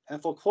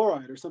ethyl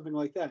chloride or something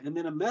like that. And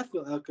then a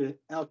methyl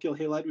alkyl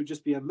halide would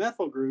just be a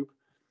methyl group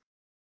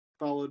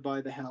followed by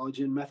the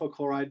halogen, methyl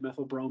chloride,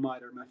 methyl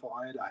bromide, or methyl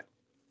iodide.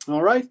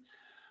 All right.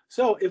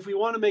 So if we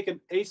want to make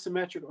an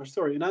asymmetrical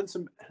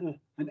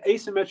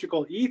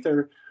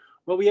ether,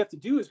 what we have to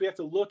do is we have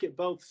to look at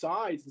both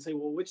sides and say,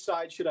 well, which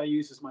side should I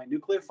use as my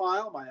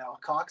nucleophile, my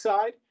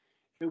alkoxide,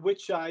 and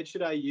which side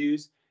should I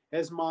use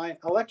as my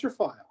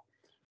electrophile,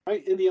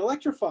 right? In the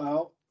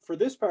electrophile, for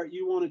this part,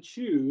 you want to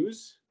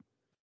choose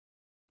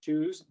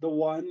the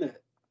one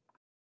that,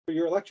 for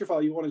your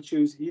electrophile, you want to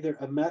choose either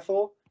a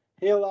methyl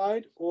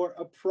halide or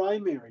a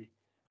primary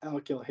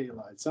alkyl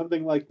halide,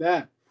 something like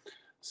that.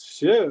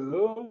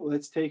 So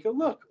let's take a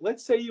look.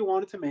 Let's say you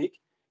wanted to make,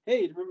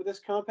 hey, remember this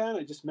compound?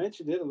 I just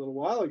mentioned it a little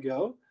while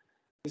ago.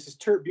 This is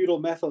tert-butyl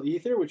methyl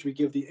ether, which we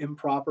give the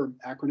improper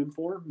acronym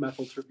for,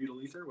 methyl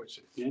tert-butyl ether, which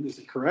again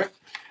isn't correct.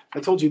 I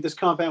told you this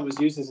compound was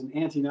used as an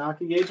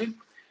anti-knocking agent.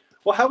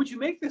 Well, how would you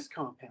make this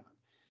compound?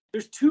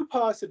 There's two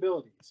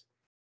possibilities.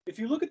 If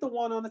you look at the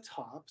one on the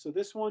top, so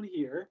this one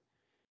here,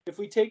 if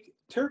we take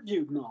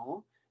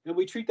tert-butanol and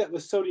we treat that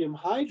with sodium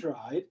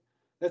hydride,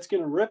 that's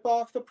going to rip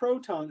off the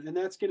proton, and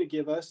that's going to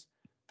give us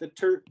the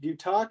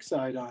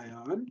tert-butoxide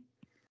ion.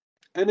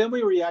 And then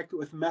we react it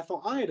with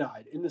methyl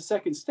iodide. In the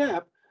second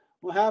step,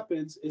 what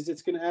happens is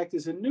it's going to act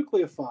as a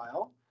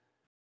nucleophile,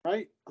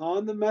 right,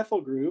 on the methyl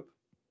group,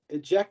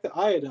 eject the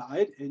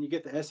iodide, and you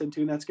get the SN2,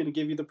 and that's going to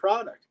give you the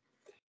product.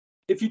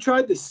 If you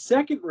tried the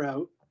second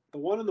route, the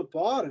one on the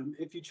bottom,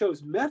 if you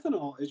chose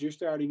methanol as your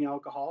starting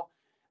alcohol,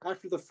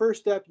 after the first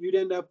step, you'd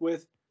end up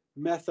with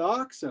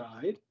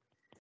methoxide,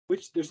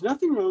 which there's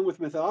nothing wrong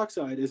with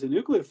methoxide as a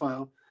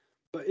nucleophile,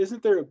 but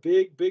isn't there a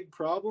big, big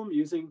problem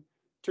using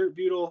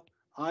tert-butyl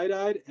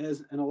iodide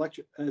as an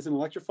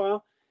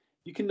electrophile?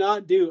 You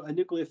cannot do a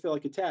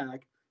nucleophilic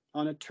attack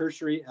on a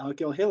tertiary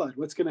alkyl halide.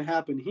 What's going to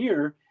happen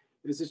here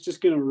is it's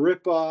just going to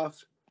rip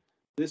off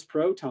this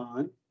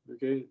proton,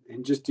 okay,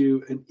 and just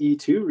do an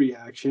E2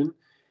 reaction,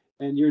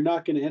 and you're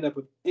not going to end up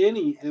with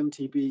any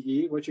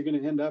MTBE. What you're going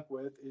to end up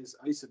with is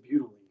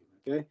isobutylene,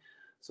 okay?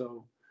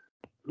 So,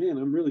 man,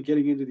 I'm really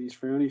getting into these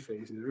frowny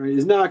faces, right?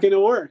 It's not going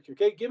to work,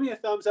 okay? Give me a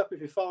thumbs up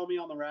if you follow me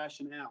on the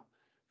rationale,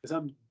 because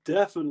I'm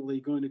definitely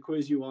going to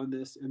quiz you on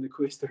this in the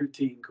Quiz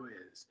 13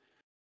 quiz,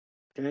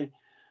 okay?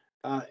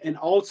 And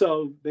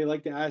also, they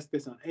like to ask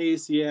this on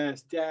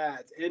ACS,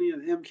 DATS, any of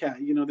the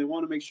MCAT. They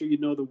want to make sure you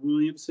know the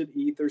Williamson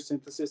ether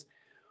synthesis.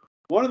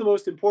 One of the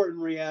most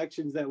important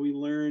reactions that we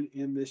learn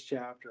in this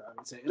chapter, I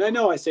would say. And I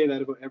know I say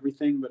that about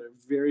everything, but a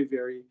very,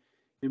 very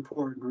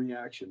important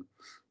reaction.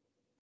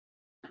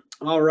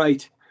 All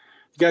right.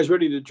 You guys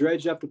ready to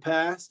dredge up the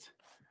past?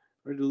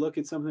 Ready to look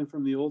at something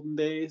from the olden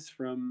days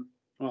from,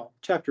 well,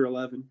 chapter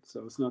 11,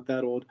 so it's not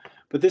that old.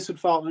 But this would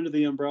fall under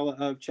the umbrella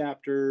of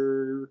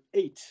chapter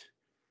 8.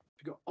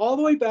 To go all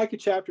the way back to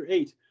chapter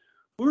 8,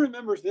 who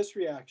remembers this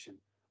reaction?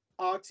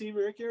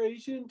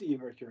 Oxymercuration,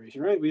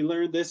 demercuration, right? We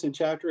learned this in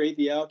chapter 8,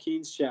 the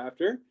alkenes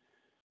chapter.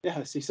 Yeah,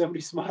 I see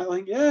somebody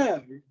smiling.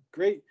 Yeah,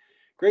 great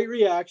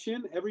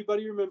reaction.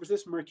 Everybody remembers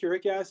this: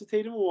 mercuric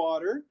acetate and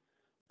water,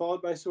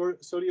 followed by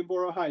sodium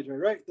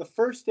borohydride, right? The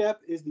first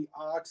step is the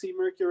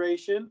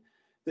oxymercuration.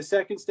 The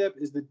second step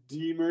is the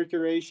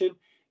demercuration.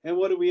 And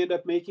what do we end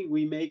up making?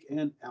 We make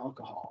an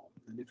alcohol,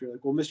 And if you're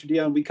like, well, Mr.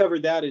 Dion, we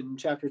covered that in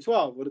chapter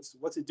 12.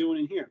 What's it doing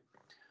in here?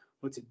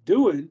 What's it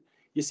doing?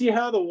 You see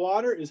how the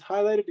water is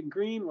highlighted in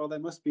green? Well,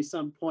 that must be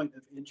some point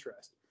of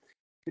interest.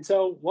 And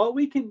so what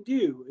we can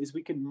do is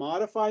we can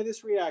modify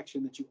this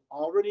reaction that you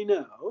already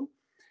know.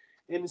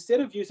 And instead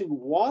of using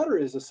water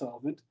as a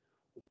solvent,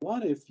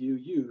 what if you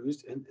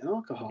used an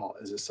alcohol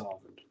as a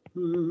solvent?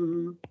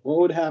 What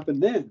would happen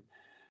then?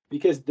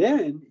 Because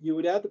then you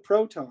would add the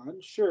proton,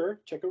 sure,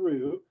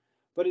 checkaroo,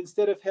 but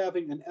instead of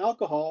having an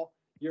alcohol,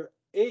 your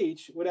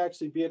H would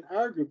actually be an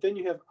R group. Then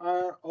you have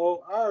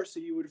ROR, so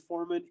you would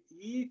form an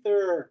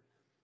ether.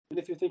 And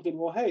if you're thinking,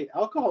 well, hey,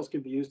 alcohols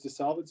can be used as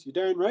solvents, you're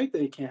darn right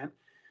they can.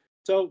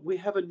 So we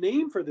have a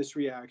name for this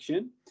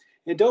reaction.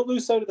 And don't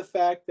lose sight of the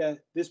fact that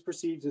this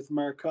proceeds with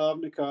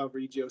Markovnikov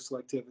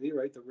regioselectivity,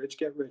 right? The rich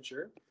get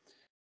richer.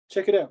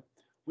 Check it out.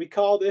 We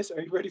call this,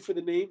 are you ready for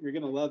the name? You're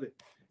going to love it.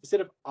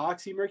 Instead of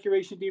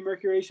oxymercuration,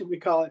 demercuration, we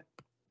call it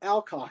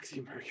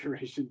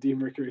alkoxymercuration,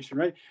 demercuration,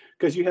 right?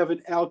 Because you have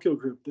an alkyl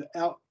group, the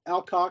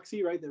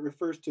alkoxy, right, that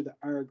refers to the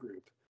R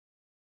group.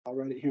 I'll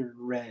write it here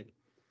in red.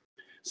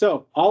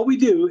 So all we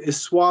do is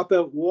swap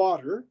out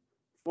water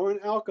for an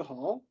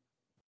alcohol.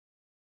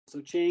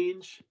 So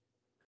change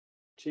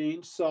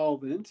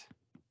solvent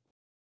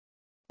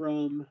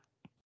from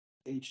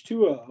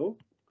H2O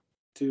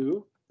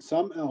to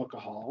some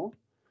alcohol.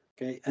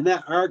 Okay, and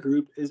that R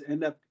group is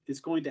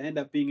going to end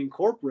up being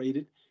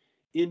incorporated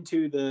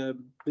into the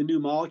new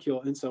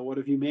molecule. And so what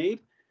have you made?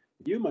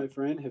 You, my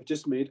friend, have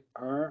just made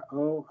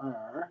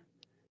ROR.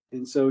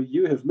 And so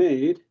you have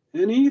made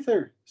an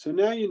ether. So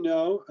now you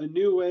know a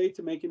new way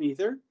to make an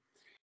ether.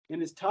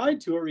 And it's tied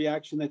to a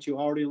reaction that you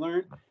already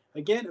learned.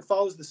 Again, it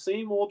follows the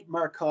same old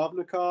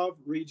Markovnikov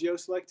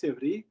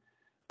regioselectivity,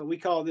 but we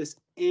call this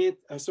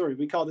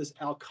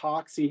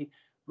alkoxy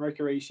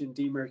mercuration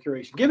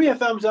demercuration. Give me a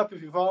thumbs up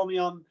if you follow me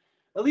on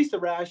at least the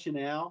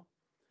rationale.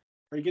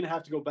 Are you going to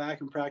have to go back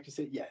and practice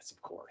it? Yes,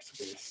 of course.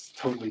 It's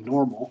totally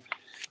normal.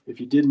 If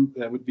you didn't,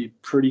 that would be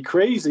pretty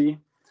crazy.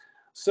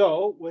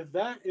 So with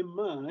that in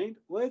mind,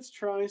 let's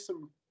try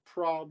some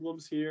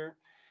problems here.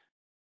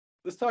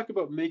 Let's talk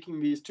about making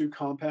these two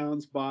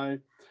compounds by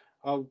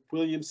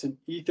Williamson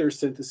ether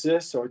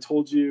synthesis. So I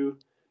told you,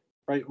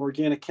 right,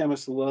 organic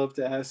chemists love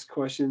to ask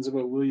questions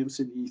about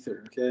Williamson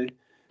ether, okay?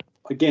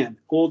 Again,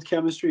 old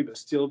chemistry, but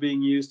still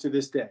being used to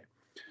this day.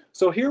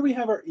 So here we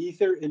have our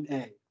ether in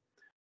A.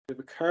 We have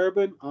a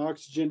carbon,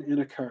 oxygen,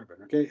 and a carbon,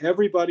 okay?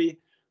 Everybody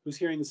who's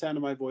hearing the sound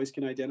of my voice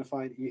can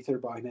identify an ether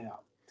by now.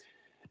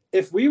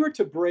 If we were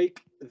to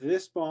break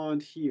this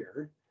bond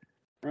here,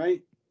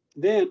 right,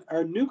 then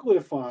our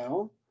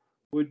nucleophile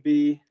would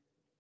be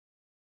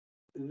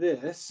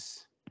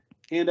this,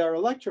 and our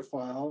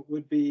electrophile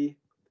would be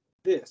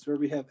this, where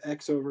we have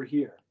X over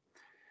here.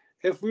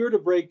 If we were to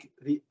break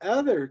the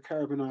other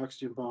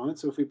carbon-oxygen bond,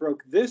 so if we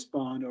broke this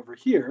bond over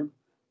here,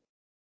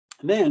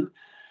 then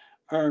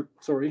I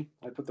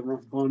put the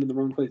wrong bond in the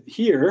wrong place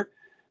here,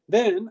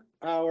 then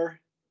our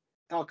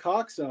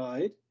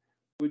alkoxide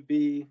would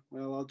be,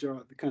 well, I'll draw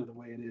it kind of the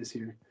way it is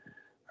here.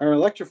 Our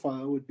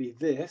electrophile would be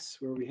this,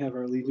 where we have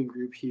our leaving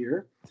group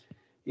here,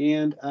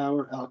 and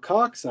our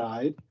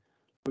alkoxide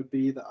would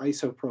be the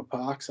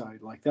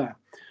isopropoxide, like that.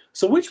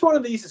 So which one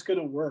of these is going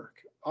to work?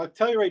 I'll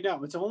tell you right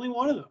now, it's only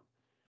one of them.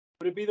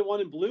 Would it be the one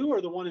in blue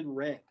or the one in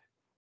red?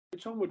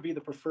 Which one would be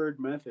the preferred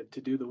method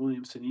to do the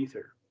Williamson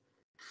ether?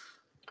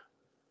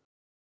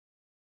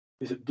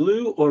 Is it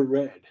blue or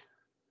red?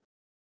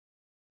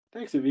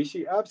 Thanks,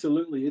 Avishi.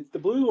 Absolutely. It's the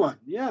blue one.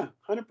 Yeah,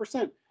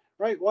 100%.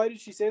 Right. Why did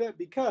she say that?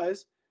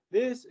 Because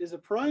this is a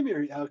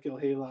primary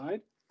alkyl halide,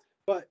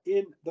 but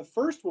in the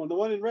first one, the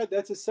one in red,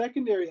 that's a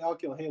secondary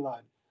alkyl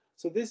halide.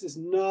 So this is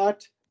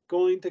not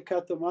going to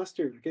cut the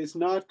mustard. Okay, it's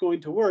not going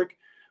to work,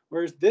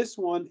 whereas this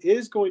one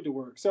is going to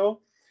work.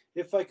 So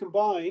if I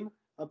combine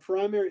a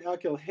primary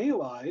alkyl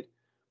halide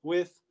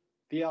with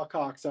the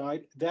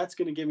alkoxide, that's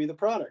going to give me the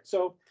product.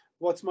 So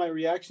what's my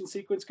reaction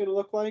sequence going to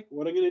look like?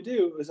 What I'm going to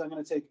do is I'm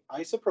going to take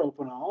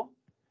isopropanol.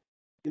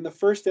 In the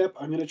first step,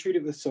 I'm going to treat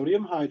it with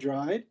sodium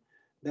hydride.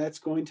 That's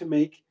going to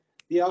make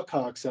the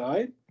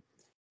alkoxide.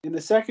 In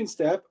the second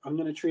step, I'm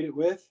going to treat it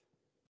with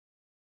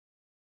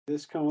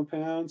this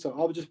compound. So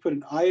I'll just put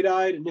an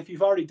iodide. And if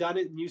you've already done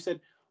it and you said,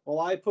 well,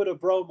 I put a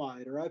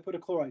bromide or I put a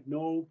chloride,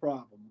 no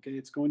problem. Okay,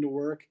 it's going to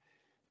work.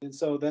 And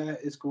so that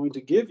is going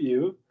to give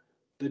you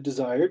the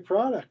desired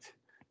product.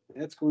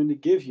 That's going to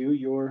give you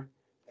your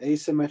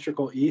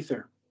asymmetrical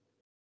ether.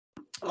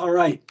 All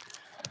right,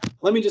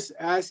 let me just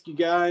ask you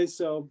guys.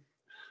 So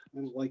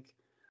I don't like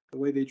the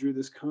way they drew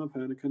this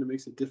compound. It kind of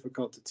makes it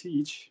difficult to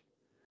teach.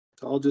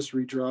 So I'll just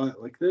redraw it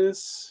like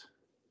this.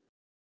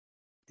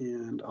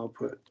 And I'll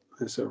put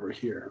this over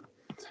here.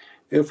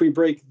 If we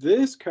break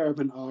this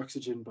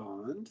carbon-oxygen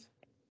bond,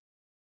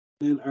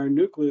 then our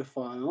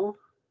nucleophile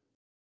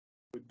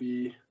would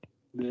be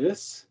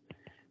this,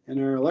 and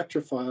our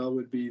electrophile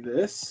would be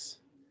this.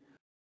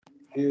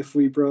 If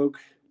we broke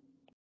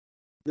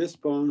this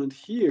bond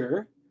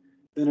here,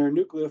 then our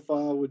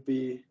nucleophile would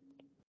be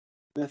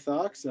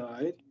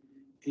methoxide,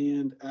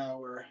 and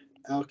our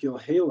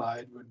alkyl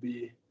halide would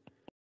be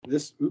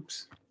this,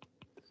 oops.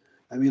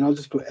 I mean, I'll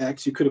just put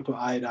X. You could have put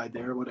iodide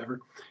there, whatever.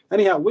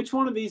 Anyhow, which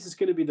one of these is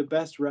going to be the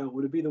best route?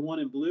 Would it be the one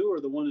in blue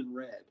or the one in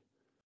red?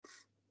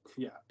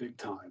 Yeah, big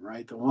time,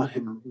 right? The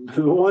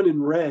one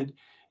in red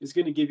is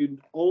going to give you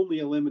only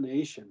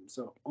elimination.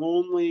 So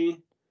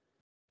only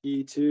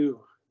E2,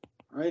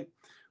 right?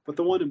 But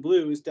the one in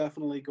blue is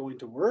definitely going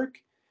to work.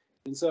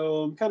 And so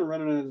I'm kind of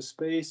running out of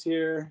space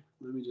here.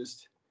 Let me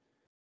just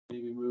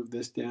maybe move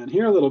this down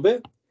here a little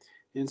bit.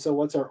 And so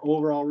what's our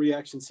overall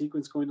reaction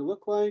sequence going to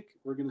look like?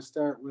 We're going to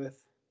start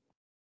with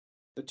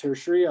the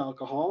tertiary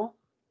alcohol.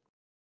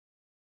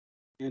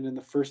 And in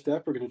the first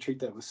step, we're going to treat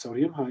that with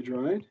sodium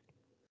hydride.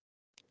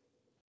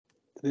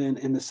 Then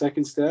in the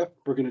second step,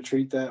 we're going to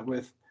treat that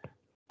with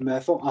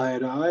methyl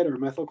iodide or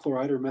methyl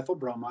chloride or methyl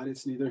bromide.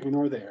 It's neither here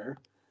nor there.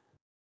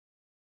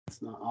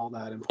 It's not all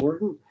that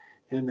important.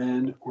 And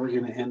then we're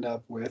going to end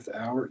up with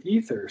our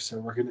ether. So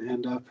we're going to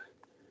end up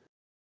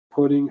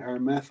putting our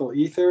methyl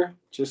ether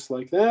just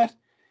like that.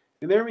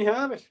 And there we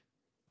have it.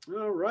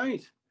 All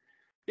right.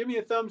 Give me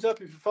a thumbs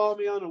up if you follow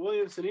me on a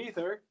Williamson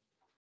ether.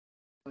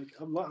 Like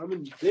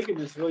I'm digging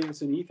this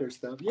Williamson ether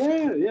stuff.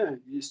 Yeah.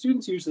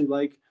 Students usually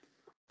like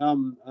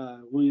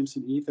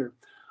Williamson ether.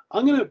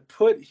 I'm going to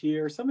put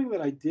here something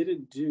that I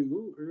didn't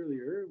do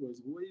earlier.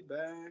 Was way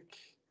back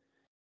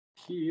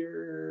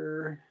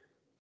here.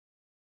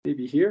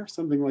 Maybe here,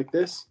 something like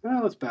this.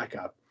 Well, let's back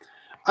up.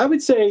 I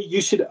would say you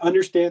should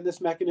understand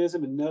this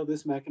mechanism and know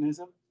this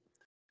mechanism.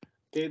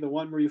 Okay, the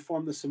one where you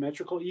form the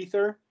symmetrical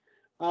ether.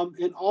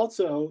 And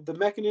also the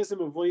mechanism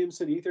of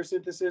Williamson ether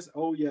synthesis.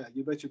 Oh yeah,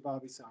 you bet your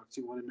Bobby socks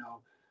you want to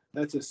know.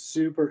 That's a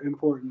super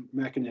important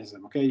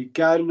mechanism. Okay, you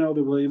got to know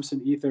the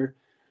Williamson ether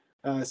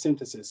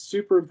synthesis.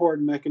 Super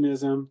important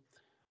mechanism.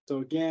 So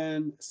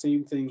again,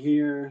 same thing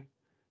here.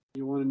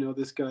 You want to know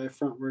this guy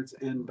frontwards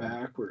and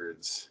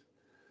backwards.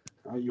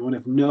 You want to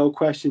have no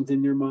questions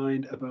in your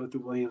mind about the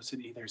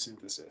Williamson ether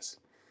synthesis.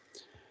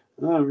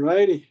 All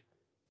righty.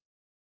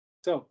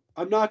 So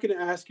I'm not going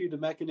to ask you the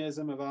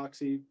mechanism of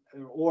oxy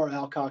or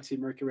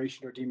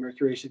alkoxymercuration or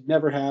demercuration.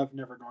 Never have,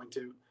 never going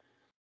to.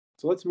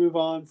 So let's move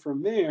on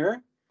from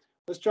there.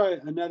 Let's try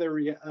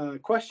another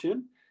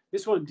question.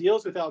 This one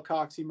deals with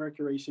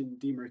alkoxymercuration,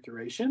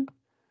 demercuration.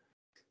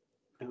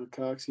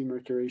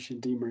 Alkoxymercuration,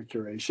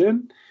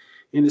 demercuration.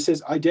 And it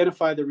says,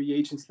 identify the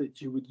reagents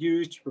that you would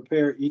use to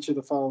prepare each of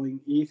the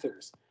following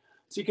ethers.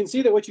 So you can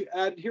see that what you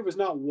added here was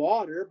not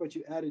water, but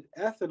you added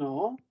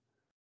ethanol,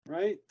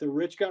 right? The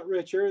rich got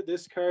richer.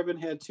 This carbon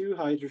had 2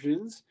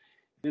 hydrogens,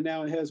 and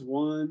now it has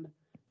 1,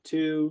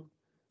 2,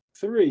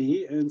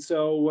 3. And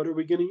so what are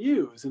we going to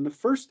use? In the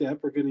first step,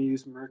 we're going to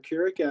use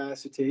mercuric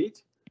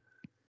acetate.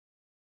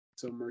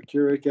 So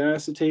mercuric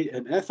acetate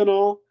and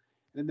ethanol.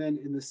 And then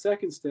in the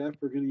second step,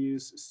 we're going to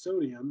use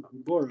sodium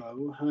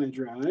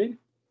borohydride.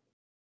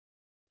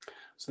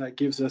 So that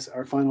gives us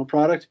our final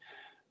product.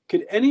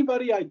 Could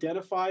anybody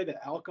identify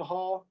the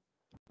alcohol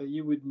that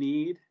you would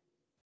need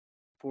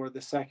for the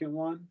second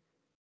one?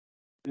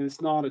 And it's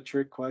not a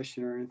trick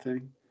question or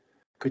anything.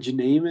 Could you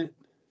name it?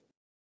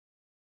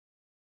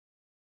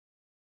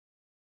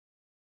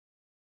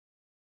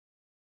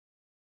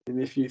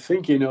 And if you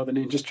think you know the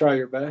name, just try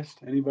your best.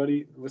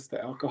 Anybody? What's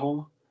the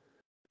alcohol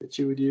that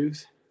you would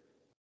use?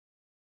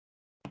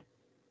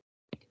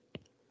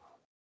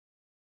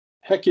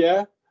 Heck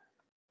yeah.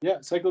 Yeah,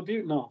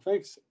 cyclobutanol.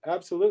 Thanks.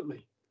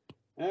 Absolutely.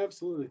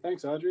 Absolutely.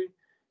 Thanks, Audrey.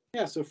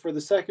 Yeah, so for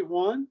the second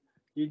one,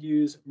 you'd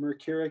use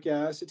mercuric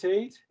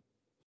acetate.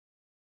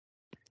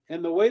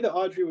 And the way that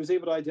Audrey was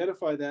able to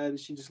identify that is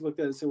she just looked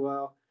at it and said,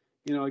 well,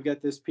 you know, I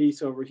got this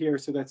piece over here,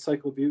 so that's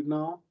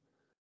cyclobutanol.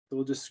 So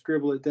we'll just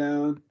scribble it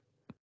down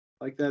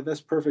like that. That's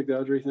perfect,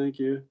 Audrey. Thank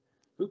you.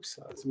 Oops,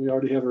 we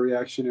already have a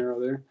reaction arrow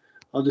there.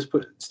 I'll just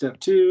put step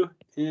 2,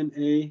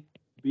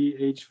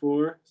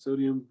 NaBH4,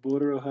 sodium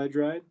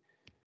borohydride.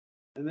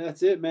 And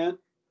that's it, man.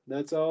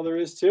 That's all there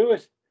is to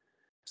it.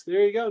 So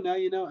there you go. Now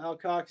you know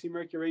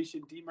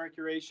alkoxymercuration,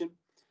 demercuration.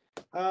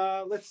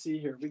 Let's see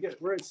here.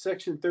 We're at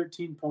section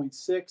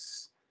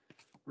 13.6.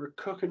 We're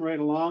cooking right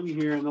along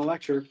here in the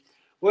lecture.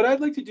 What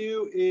I'd like to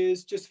do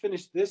is just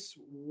finish this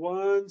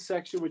one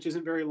section, which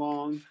isn't very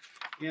long,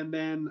 and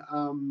then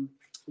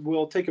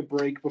we'll take a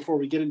break before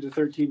we get into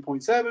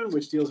 13.7,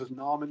 which deals with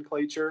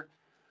nomenclature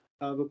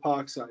of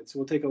epoxide. So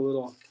we'll take a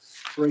little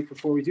break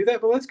before we do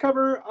that. But let's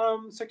cover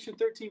section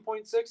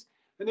 13.6.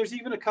 And there's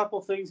even a couple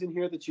things in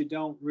here that you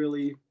don't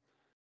really,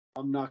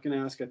 I'm not going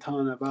to ask a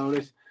ton about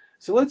it.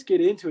 So let's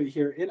get into it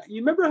here. And you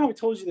remember how I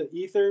told you that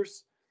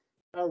ethers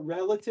are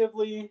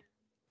relatively,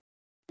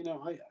 you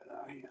know,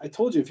 I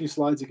told you a few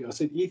slides ago, I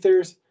said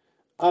ethers,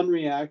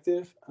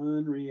 unreactive. Well,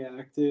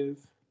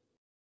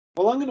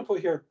 I'm going to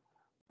put here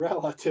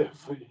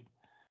relatively.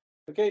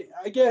 Okay,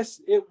 I guess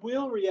it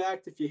will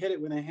react if you hit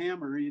it with a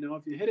hammer. You know,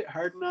 if you hit it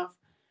hard enough,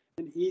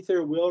 an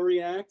ether will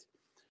react.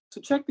 So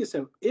check this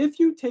out. If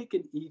you take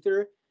an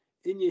ether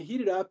and you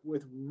heat it up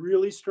with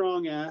really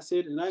strong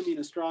acid, and I mean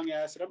a strong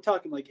acid, I'm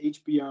talking like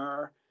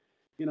HBr,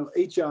 you know,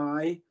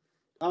 HI,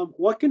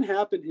 what can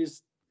happen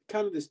is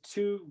kind of this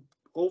 2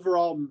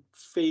 overall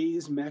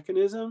phase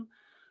mechanism.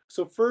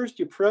 So first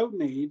you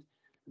protonate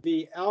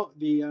the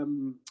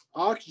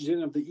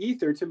oxygen of the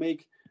ether to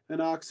make an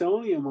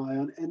oxonium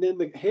ion, and then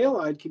the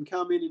halide can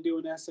come in and do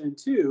an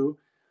SN2,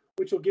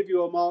 which will give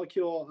you a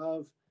molecule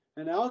of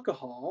an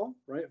alcohol,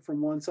 right,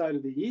 from one side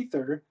of the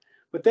ether.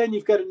 But then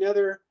you've got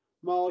another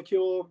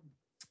molecule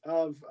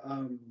of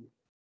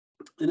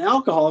an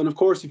alcohol, and of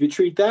course, if you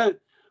treat that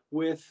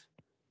with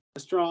a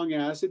strong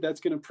acid, that's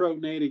going to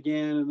protonate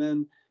again, and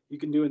then you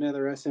can do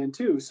another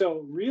SN2.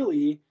 So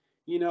really,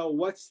 you know,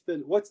 what's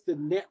the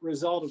net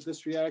result of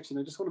this reaction?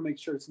 I just want to make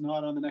sure it's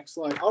not on the next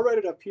slide. I'll write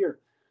it up here.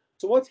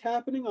 So what's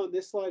happening on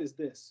this slide is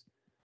this.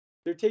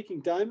 They're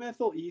taking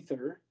dimethyl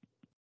ether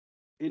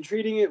and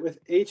treating it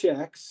with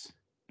HX,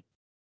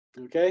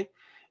 okay?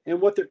 And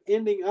what they're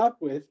ending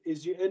up with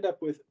is you end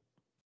up with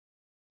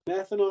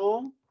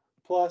methanol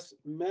plus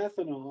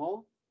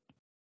methanol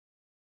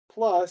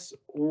plus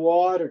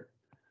water.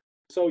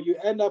 So you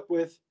end up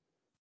with,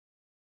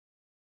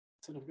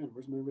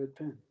 where's my red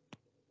pen?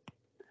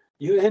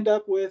 You end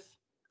up with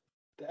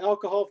the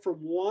alcohol from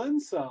one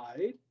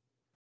side.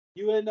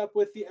 You end up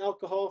with the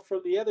alcohol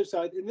from the other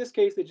side. In this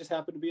case, they just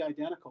happen to be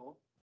identical.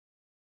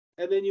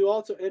 And then you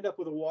also end up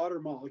with a water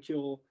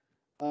molecule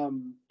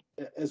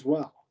as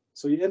well.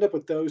 So you end up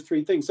with those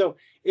three things. So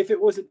if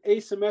it was an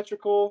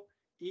asymmetrical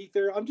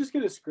ether, I'm just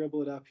going to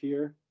scribble it up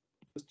here.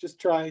 Let's just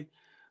try,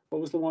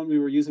 what was the one we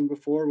were using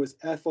before, was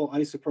ethyl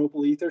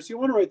isopropyl ether. So you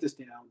want to write this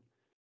down.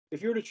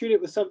 If you were to treat it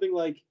with something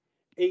like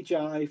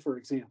HI, for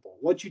example,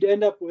 what you'd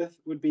end up with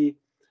would be,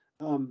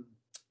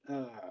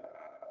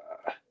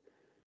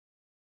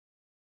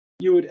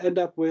 you would end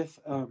up with,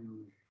 sorry,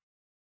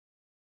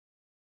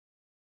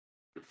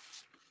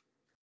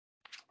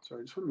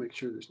 I just want to make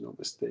sure there's no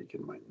mistake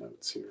in my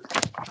notes here.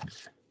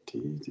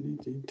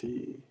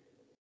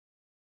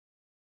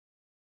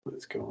 What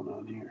is going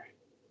on here?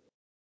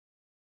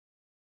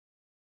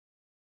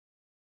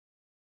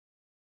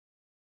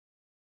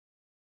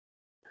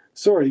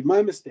 Sorry,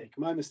 my mistake.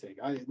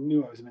 I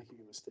knew I was making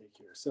a mistake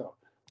here. So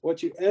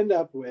what you end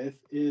up with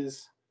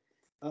is,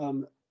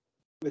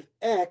 with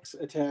X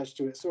attached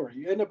to it, sorry,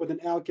 you end up with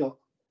an alkyl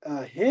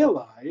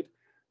halide,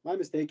 my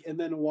mistake, and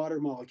then a water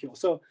molecule.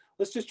 So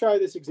let's just try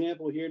this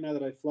example here now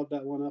that I flubbed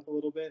that one up a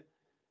little bit.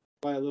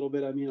 By a little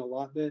bit, I mean a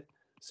lot bit.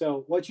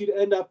 So what you would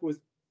end up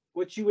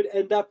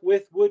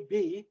with would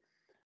be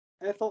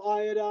ethyl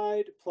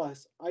iodide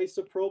plus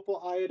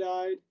isopropyl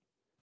iodide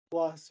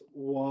plus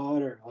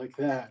water, like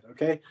that,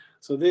 okay?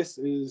 So this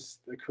is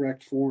the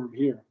correct form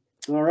here.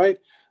 All right,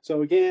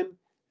 so again,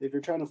 if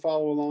you're trying to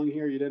follow along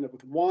here, you'd end up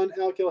with one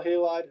alkyl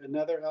halide,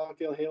 another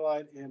alkyl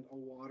halide, and a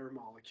water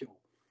molecule.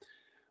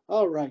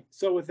 All right,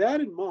 so with that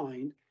in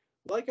mind,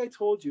 like I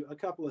told you a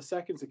couple of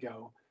seconds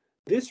ago,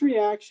 this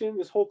reaction,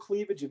 this whole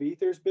cleavage of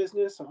ethers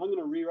business, so I'm going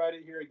to rewrite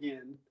it here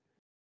again.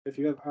 If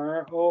you have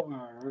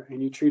ROR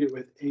and you treat it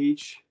with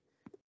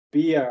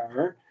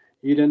HBr,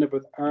 you'd end up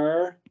with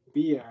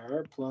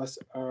RBr plus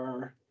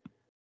RBr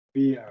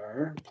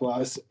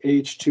plus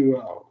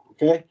H2O,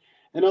 okay?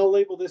 And I'll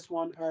label this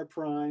one R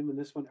prime and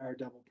this one R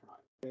double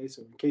prime, okay?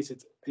 So in case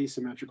it's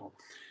asymmetrical.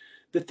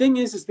 The thing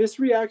is this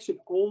reaction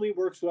only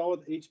works well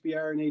with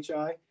HBr and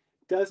HI,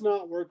 does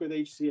not work with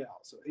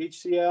HCl. So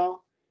HCl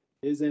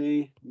is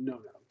a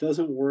no-no.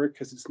 Doesn't work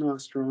because it's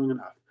not strong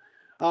enough.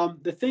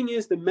 The thing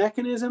is, the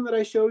mechanism that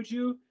I showed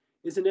you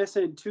is an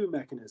SN2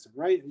 mechanism,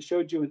 right? It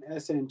showed you an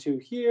SN2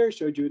 here,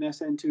 showed you an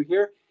SN2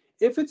 here.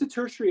 If it's a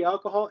tertiary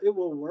alcohol, it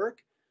will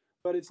work,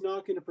 but it's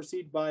not going to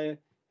proceed by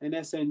an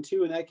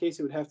SN2. In that case,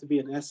 it would have to be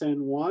an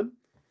SN1.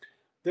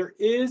 There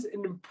is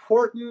an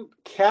important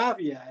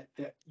caveat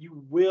that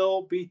you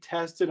will be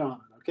tested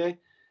on, okay?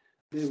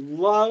 They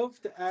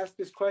love to ask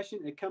this question.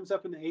 It comes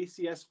up in the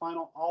ACS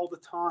final all the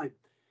time.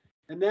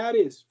 And that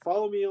is,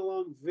 follow me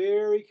along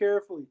very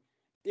carefully.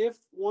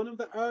 If one of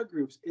the R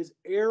groups is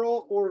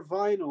aryl or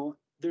vinyl,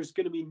 there's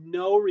going to be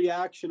no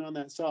reaction on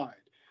that side.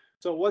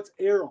 So what's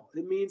aryl?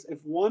 It means if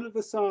one of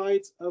the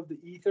sides of the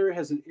ether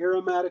has an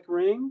aromatic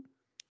ring,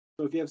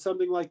 so if you have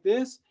something like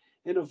this,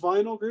 and a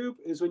vinyl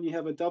group is when you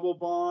have a double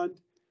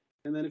bond,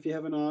 and then if you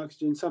have an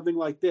oxygen, something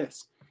like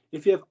this.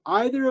 If you have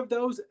either of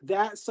those,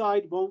 that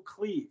side won't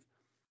cleave.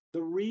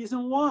 The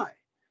reason why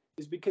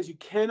is because you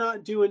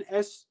cannot do an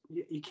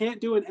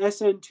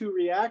SN2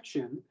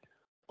 reaction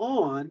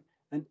on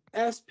an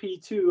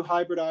sp2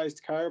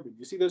 hybridized carbon.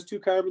 You see those two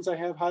carbons I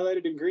have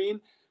highlighted in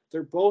green?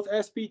 They're both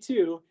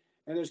sp2,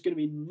 and there's going to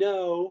be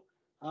no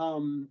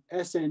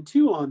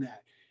SN2 on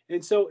that.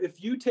 And so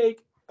if you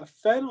take a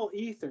phenyl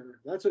ether,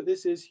 that's what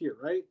this is here,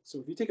 right? So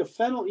if you take a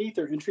phenyl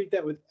ether and treat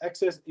that with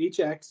excess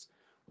HX,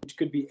 which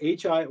could be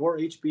HI or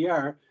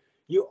HBr,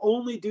 you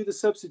only do the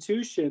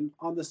substitution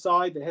on the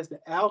side that has the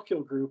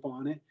alkyl group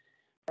on it,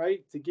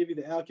 right, to give you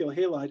the alkyl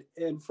halide.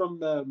 And from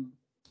the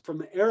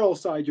aryl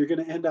side, you're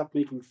going to end up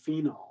making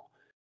phenol.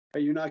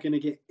 Right? You're not going to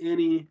get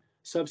any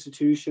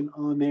substitution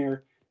on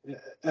there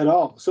at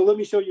all. So let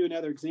me show you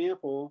another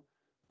example.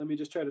 Let me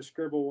just try to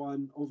scribble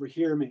one over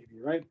here, maybe,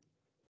 right?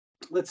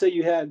 Let's say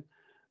you had,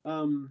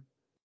 let's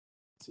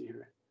see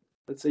here.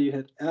 Let's say you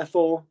had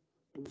ethyl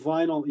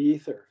vinyl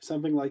ether,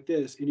 something like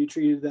this, and you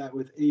treated that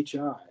with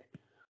HI,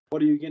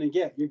 what are you going to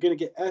get? You're going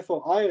to get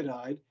ethyl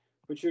iodide,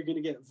 but you're going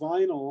to get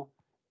vinyl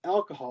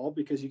alcohol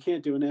because you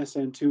can't do an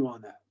SN2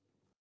 on that.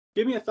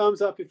 Give me a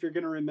thumbs up if you're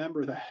going to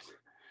remember that.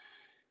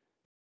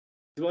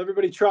 Will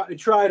everybody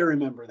try to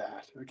remember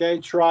that? Okay,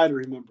 try to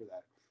remember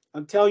that.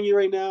 I'm telling you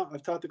right now,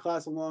 I've taught the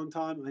class a long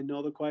time. I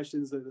know the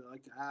questions that I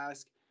like to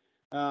ask.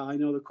 I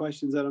know the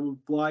questions that I'm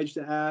obliged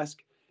to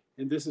ask.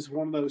 And this is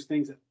one of those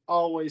things that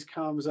always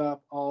comes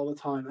up all the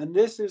time. And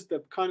this is the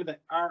kind of the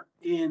our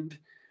end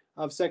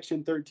of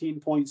section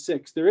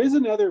 13.6. There is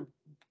another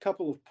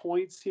couple of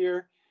points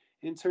here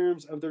in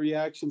terms of the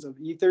reactions of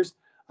ethers.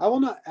 I will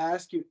not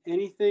ask you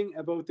anything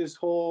about this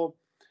whole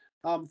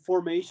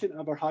formation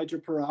of our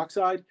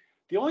hydroperoxide.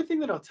 The only thing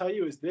that I'll tell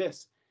you is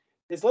this,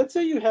 is let's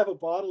say you have a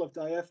bottle of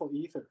diethyl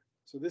ether.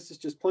 So this is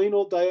just plain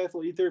old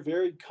diethyl ether,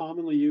 very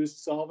commonly used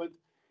solvent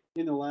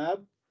in the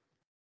lab.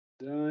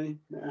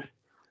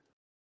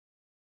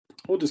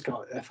 We'll just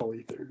call it ethyl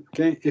ether,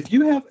 okay? If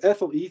you have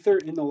ethyl ether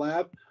in the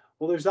lab,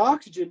 well, there's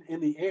oxygen in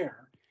the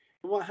air.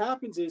 And what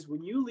happens is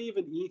when you leave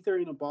an ether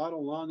in a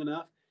bottle long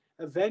enough,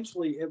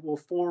 eventually it will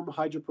form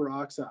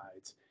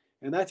hydroperoxides.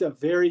 And that's a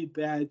very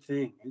bad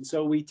thing. And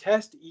so we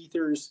test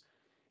ethers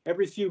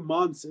every few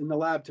months in the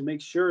lab to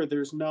make sure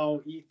there's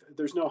no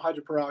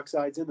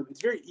hydroperoxides in them.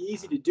 It's very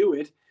easy to do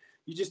it.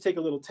 You just take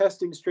a little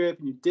testing strip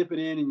and you dip it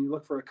in and you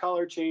look for a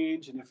color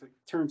change. And if it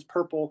turns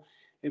purple,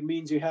 it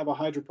means you have a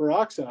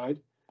hydroperoxide.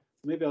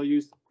 Maybe I'll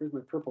use, where's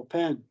my purple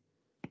pen?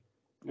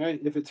 All right,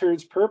 if it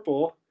turns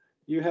purple,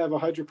 you have a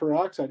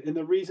hydroperoxide. And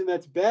the reason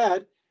that's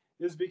bad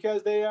is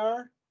because they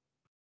are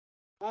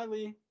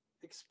highly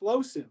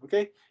explosive,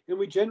 okay? And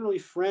we generally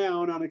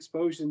frown on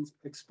explosions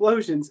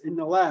in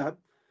the lab.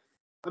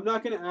 I'm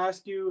not going to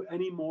ask you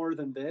any more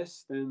than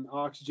this, then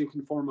oxygen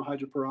can form a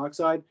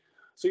hydroperoxide.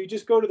 So you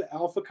just go to the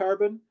alpha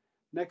carbon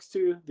next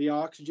to the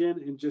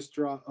oxygen and just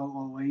draw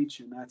OOH,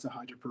 and that's a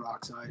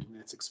hydroperoxide, and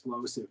it's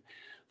explosive.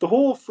 The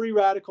whole free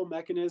radical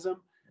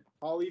mechanism,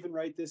 I'll even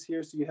write this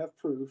here so you have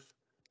proof,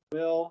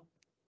 will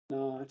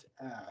not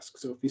ask.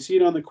 So if you see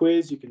it on the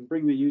quiz, you can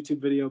bring the YouTube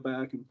video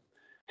back and,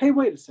 hey,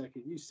 wait a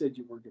second, you said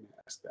you weren't going to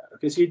ask that.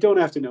 Okay, so you don't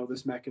have to know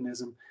this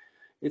mechanism.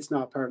 It's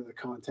not part of the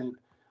content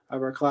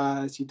of our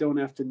class. You don't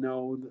have to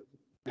know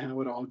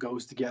how it all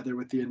goes together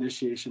with the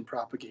initiation,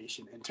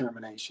 propagation, and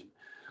termination.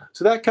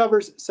 So that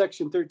covers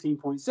section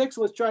 13.6.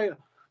 Let's try a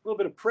little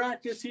bit of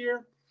practice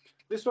here.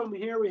 This one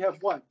here, we have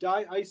what?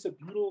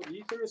 Diisobutyl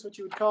ether is what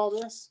you would call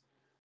this.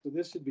 So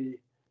this would be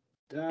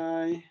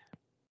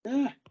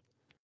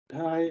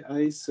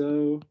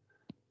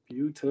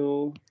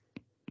diisobutyl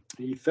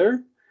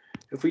ether.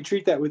 If we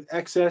treat that with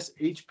excess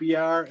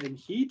HBr and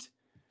heat,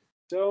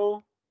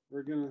 so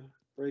we're going to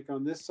break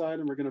on this side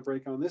and we're going to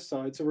break on this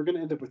side. So we're going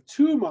to end up with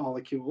two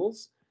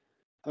molecules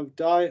of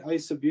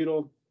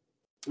isobutyl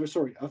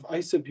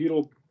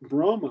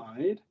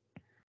bromide.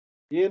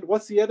 And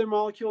what's the other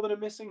molecule that I'm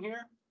missing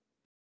here?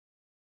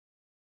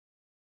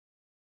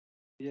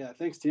 Yeah,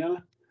 thanks,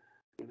 Tiana.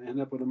 I'm going to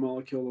end up with a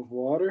molecule of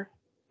water.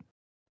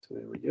 So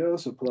there we go.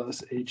 So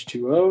plus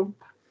H2O.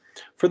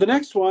 For the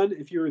next one,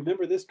 if you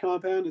remember this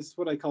compound, is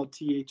what I call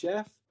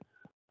THF,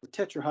 or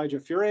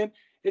tetrahydrofuran.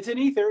 It's an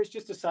ether. It's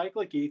just a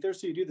cyclic ether.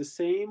 So you do the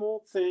same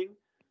old thing.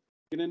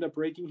 You can end up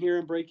breaking here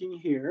and breaking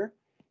here.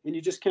 And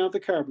you just count the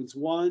carbons.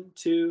 1,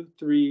 2,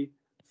 3,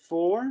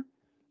 4.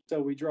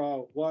 So we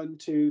draw 1,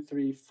 2,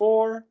 3,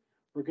 4.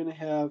 We're going to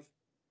have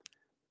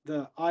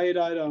the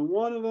iodide on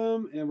one of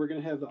them, and we're going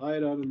to have the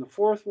iodide on the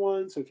fourth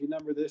one. So if you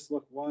number this,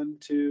 look, 1,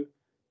 2,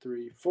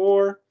 3,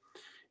 4.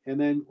 And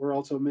then we're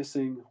also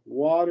missing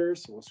water,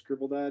 so we'll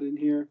scribble that in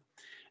here.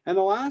 And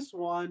the last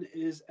one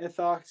is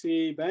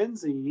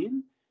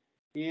ethoxybenzene.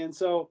 And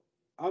so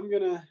I'm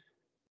going to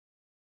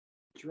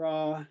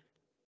draw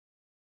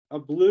a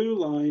blue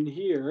line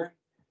here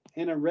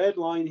and a red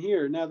line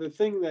here. Now, the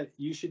thing that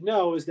you should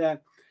know is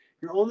that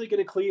you're only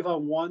going to cleave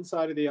on one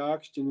side of the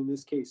oxygen in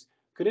this case.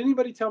 Could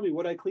anybody tell me,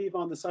 would I cleave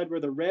on the side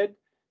where the red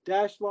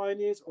dashed line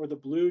is or the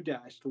blue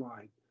dashed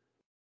line?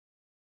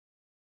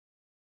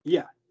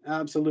 Yeah,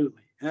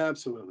 absolutely.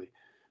 Absolutely.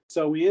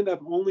 So we end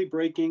up only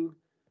breaking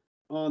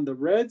on the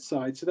red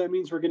side. So that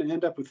means we're going to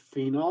end up with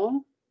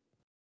phenol.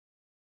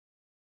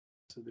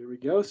 So there we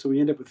go. So we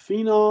end up with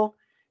phenol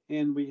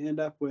and we end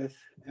up with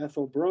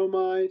ethyl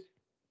bromide.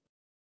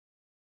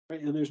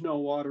 Right? And there's no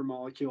water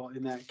molecule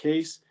in that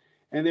case.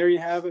 And there you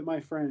have it,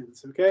 my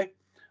friends. Okay.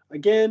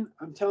 Again,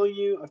 I'm telling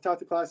you, I've taught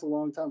the class a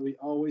long time. We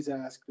always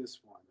ask this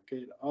one.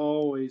 Okay. It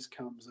always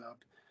comes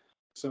up.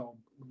 So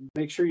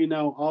make sure you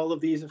know all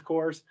of these, of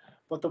course.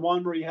 But the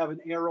one where you have an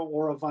arrow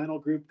or a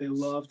vinyl group, they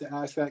love to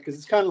ask that because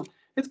it's kind of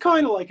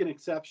like an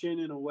exception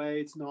in a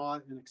way. It's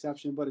not an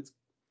exception, but it's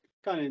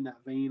kind of in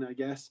that vein, I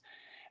guess.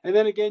 And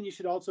then again, you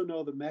should also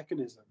know the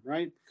mechanism,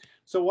 right?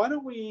 So why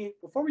don't we,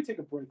 before we take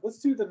a break, let's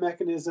do the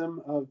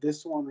mechanism of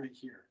this one right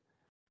here.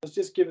 Let's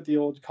just give it the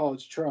old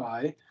college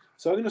try.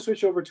 So I'm going to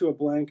switch over to a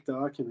blank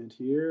document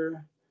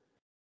here.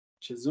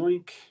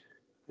 Chazoink.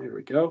 There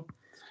we go.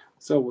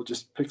 So we'll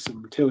just pick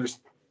some Taylor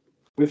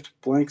Swift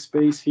blank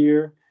space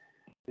here.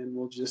 And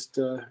we'll just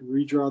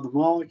redraw the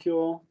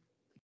molecule,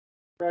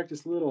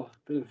 practice a little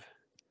bit of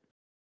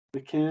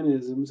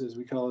mechanisms, as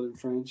we call it in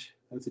French.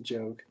 That's a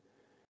joke.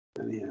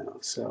 Anyhow,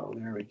 so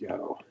there we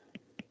go.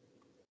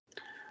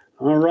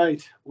 All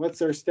right,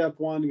 what's our step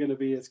one going to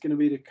be? It's going to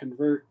be to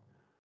convert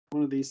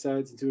one of these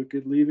sides into a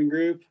good leaving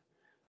group.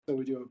 So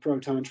we do a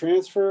proton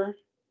transfer.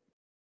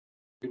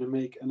 We're going to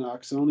make an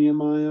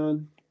oxonium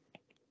ion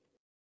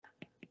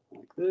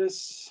like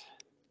this.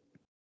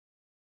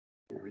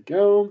 There we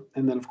go.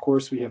 And then, of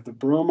course, we have the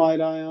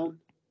bromide ion.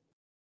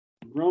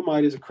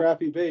 Bromide is a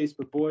crappy base,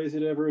 but boy, is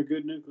it ever a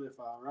good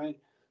nucleophile, right?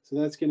 So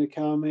that's going to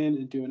come in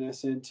and do an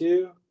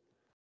SN2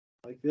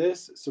 like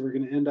this. So we're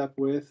going to end up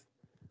with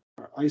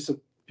our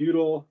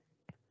isobutyl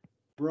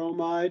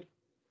bromide.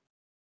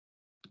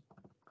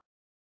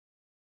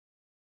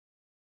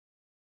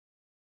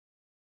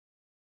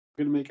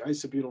 We're going to make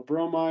isobutyl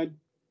bromide.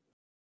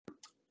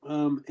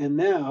 And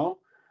now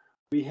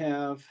we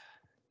have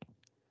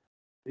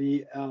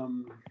the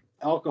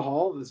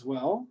alcohol as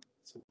well.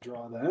 So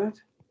draw that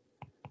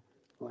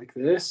like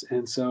this.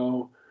 And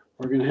so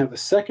we're going to have a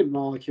second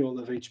molecule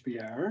of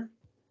HBr,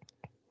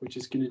 which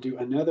is going to do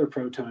another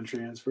proton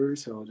transfer.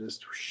 So I'll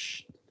just,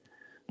 whoosh.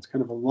 It's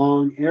kind of a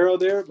long arrow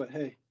there, but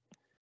hey,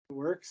 it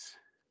works.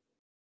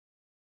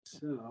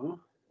 So I'm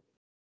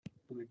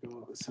going to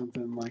go with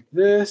something like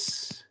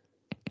this.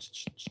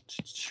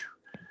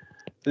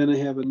 Then I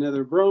have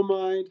another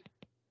bromide,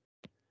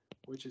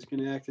 which is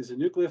going to act as a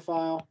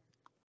nucleophile.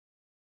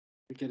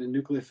 We get a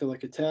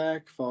nucleophilic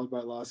attack followed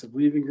by loss of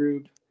leaving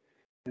group.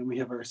 And we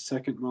have our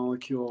second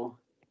molecule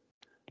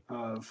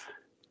of,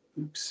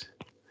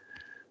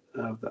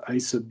 of the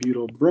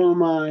isobutyl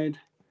bromide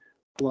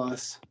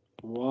plus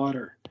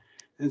water.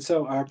 And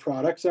so our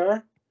products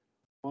are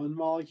 1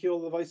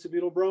 molecule of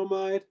isobutyl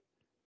bromide,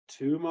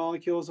 2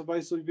 molecules of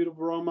isobutyl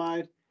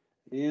bromide,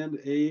 and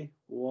a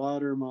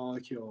water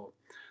molecule.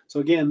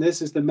 So again,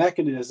 this is the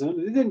mechanism.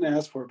 They didn't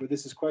ask for it, but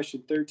this is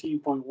question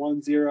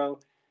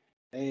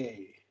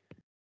 13.10A.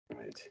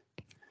 Right.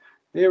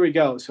 There we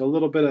go. So a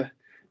little bit of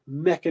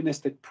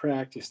mechanistic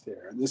practice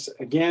there. And this,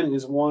 again,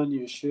 is one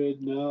you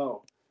should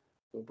know.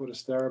 We'll put a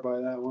star by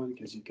that one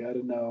because you got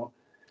to know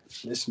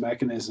this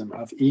mechanism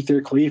of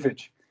ether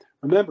cleavage.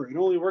 Remember, it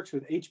only works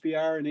with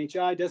HBr and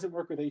HI. It doesn't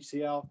work with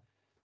HCl.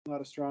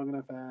 Not a strong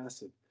enough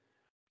acid.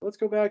 Let's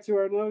go back to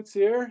our notes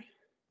here.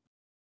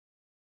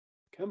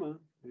 Come on.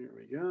 There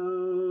we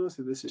go.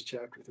 So this is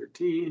chapter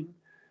 13.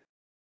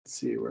 Let's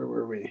see, where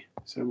were we?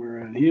 Somewhere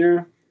around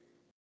here.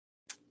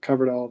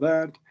 Covered all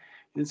that.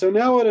 And so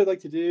now what I'd like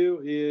to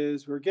do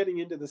is we're getting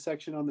into the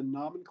section on the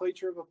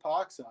nomenclature of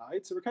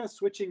epoxides. So we're kind of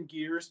switching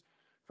gears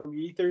from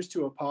ethers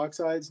to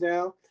epoxides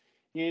now.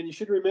 And you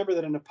should remember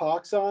that an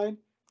epoxide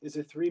is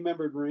a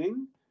 3-membered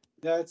ring.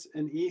 That's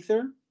an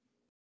ether.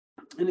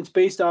 And it's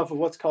based off of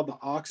what's called the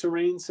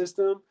oxirane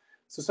system.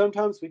 So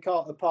sometimes we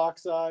call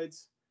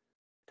epoxides,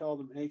 call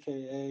them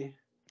AKA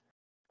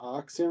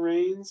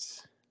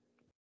oxiranes.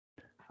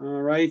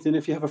 All right, and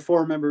if you have a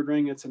 4-membered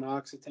ring, it's an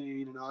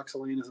oxetane. An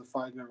oxalane is a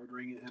 5-membered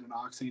ring, and an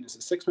oxane is a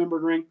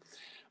 6-membered ring.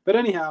 But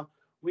anyhow,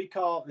 we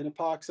call an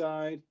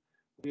epoxide,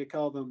 we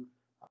call them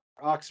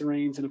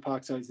oxiranes and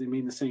epoxides. They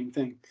mean the same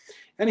thing.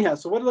 Anyhow,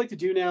 so what I'd like to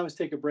do now is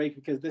take a break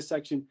because this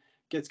section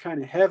gets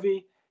kind of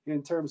heavy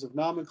in terms of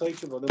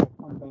nomenclature, but then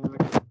we'll come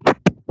back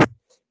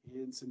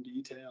in some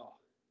detail.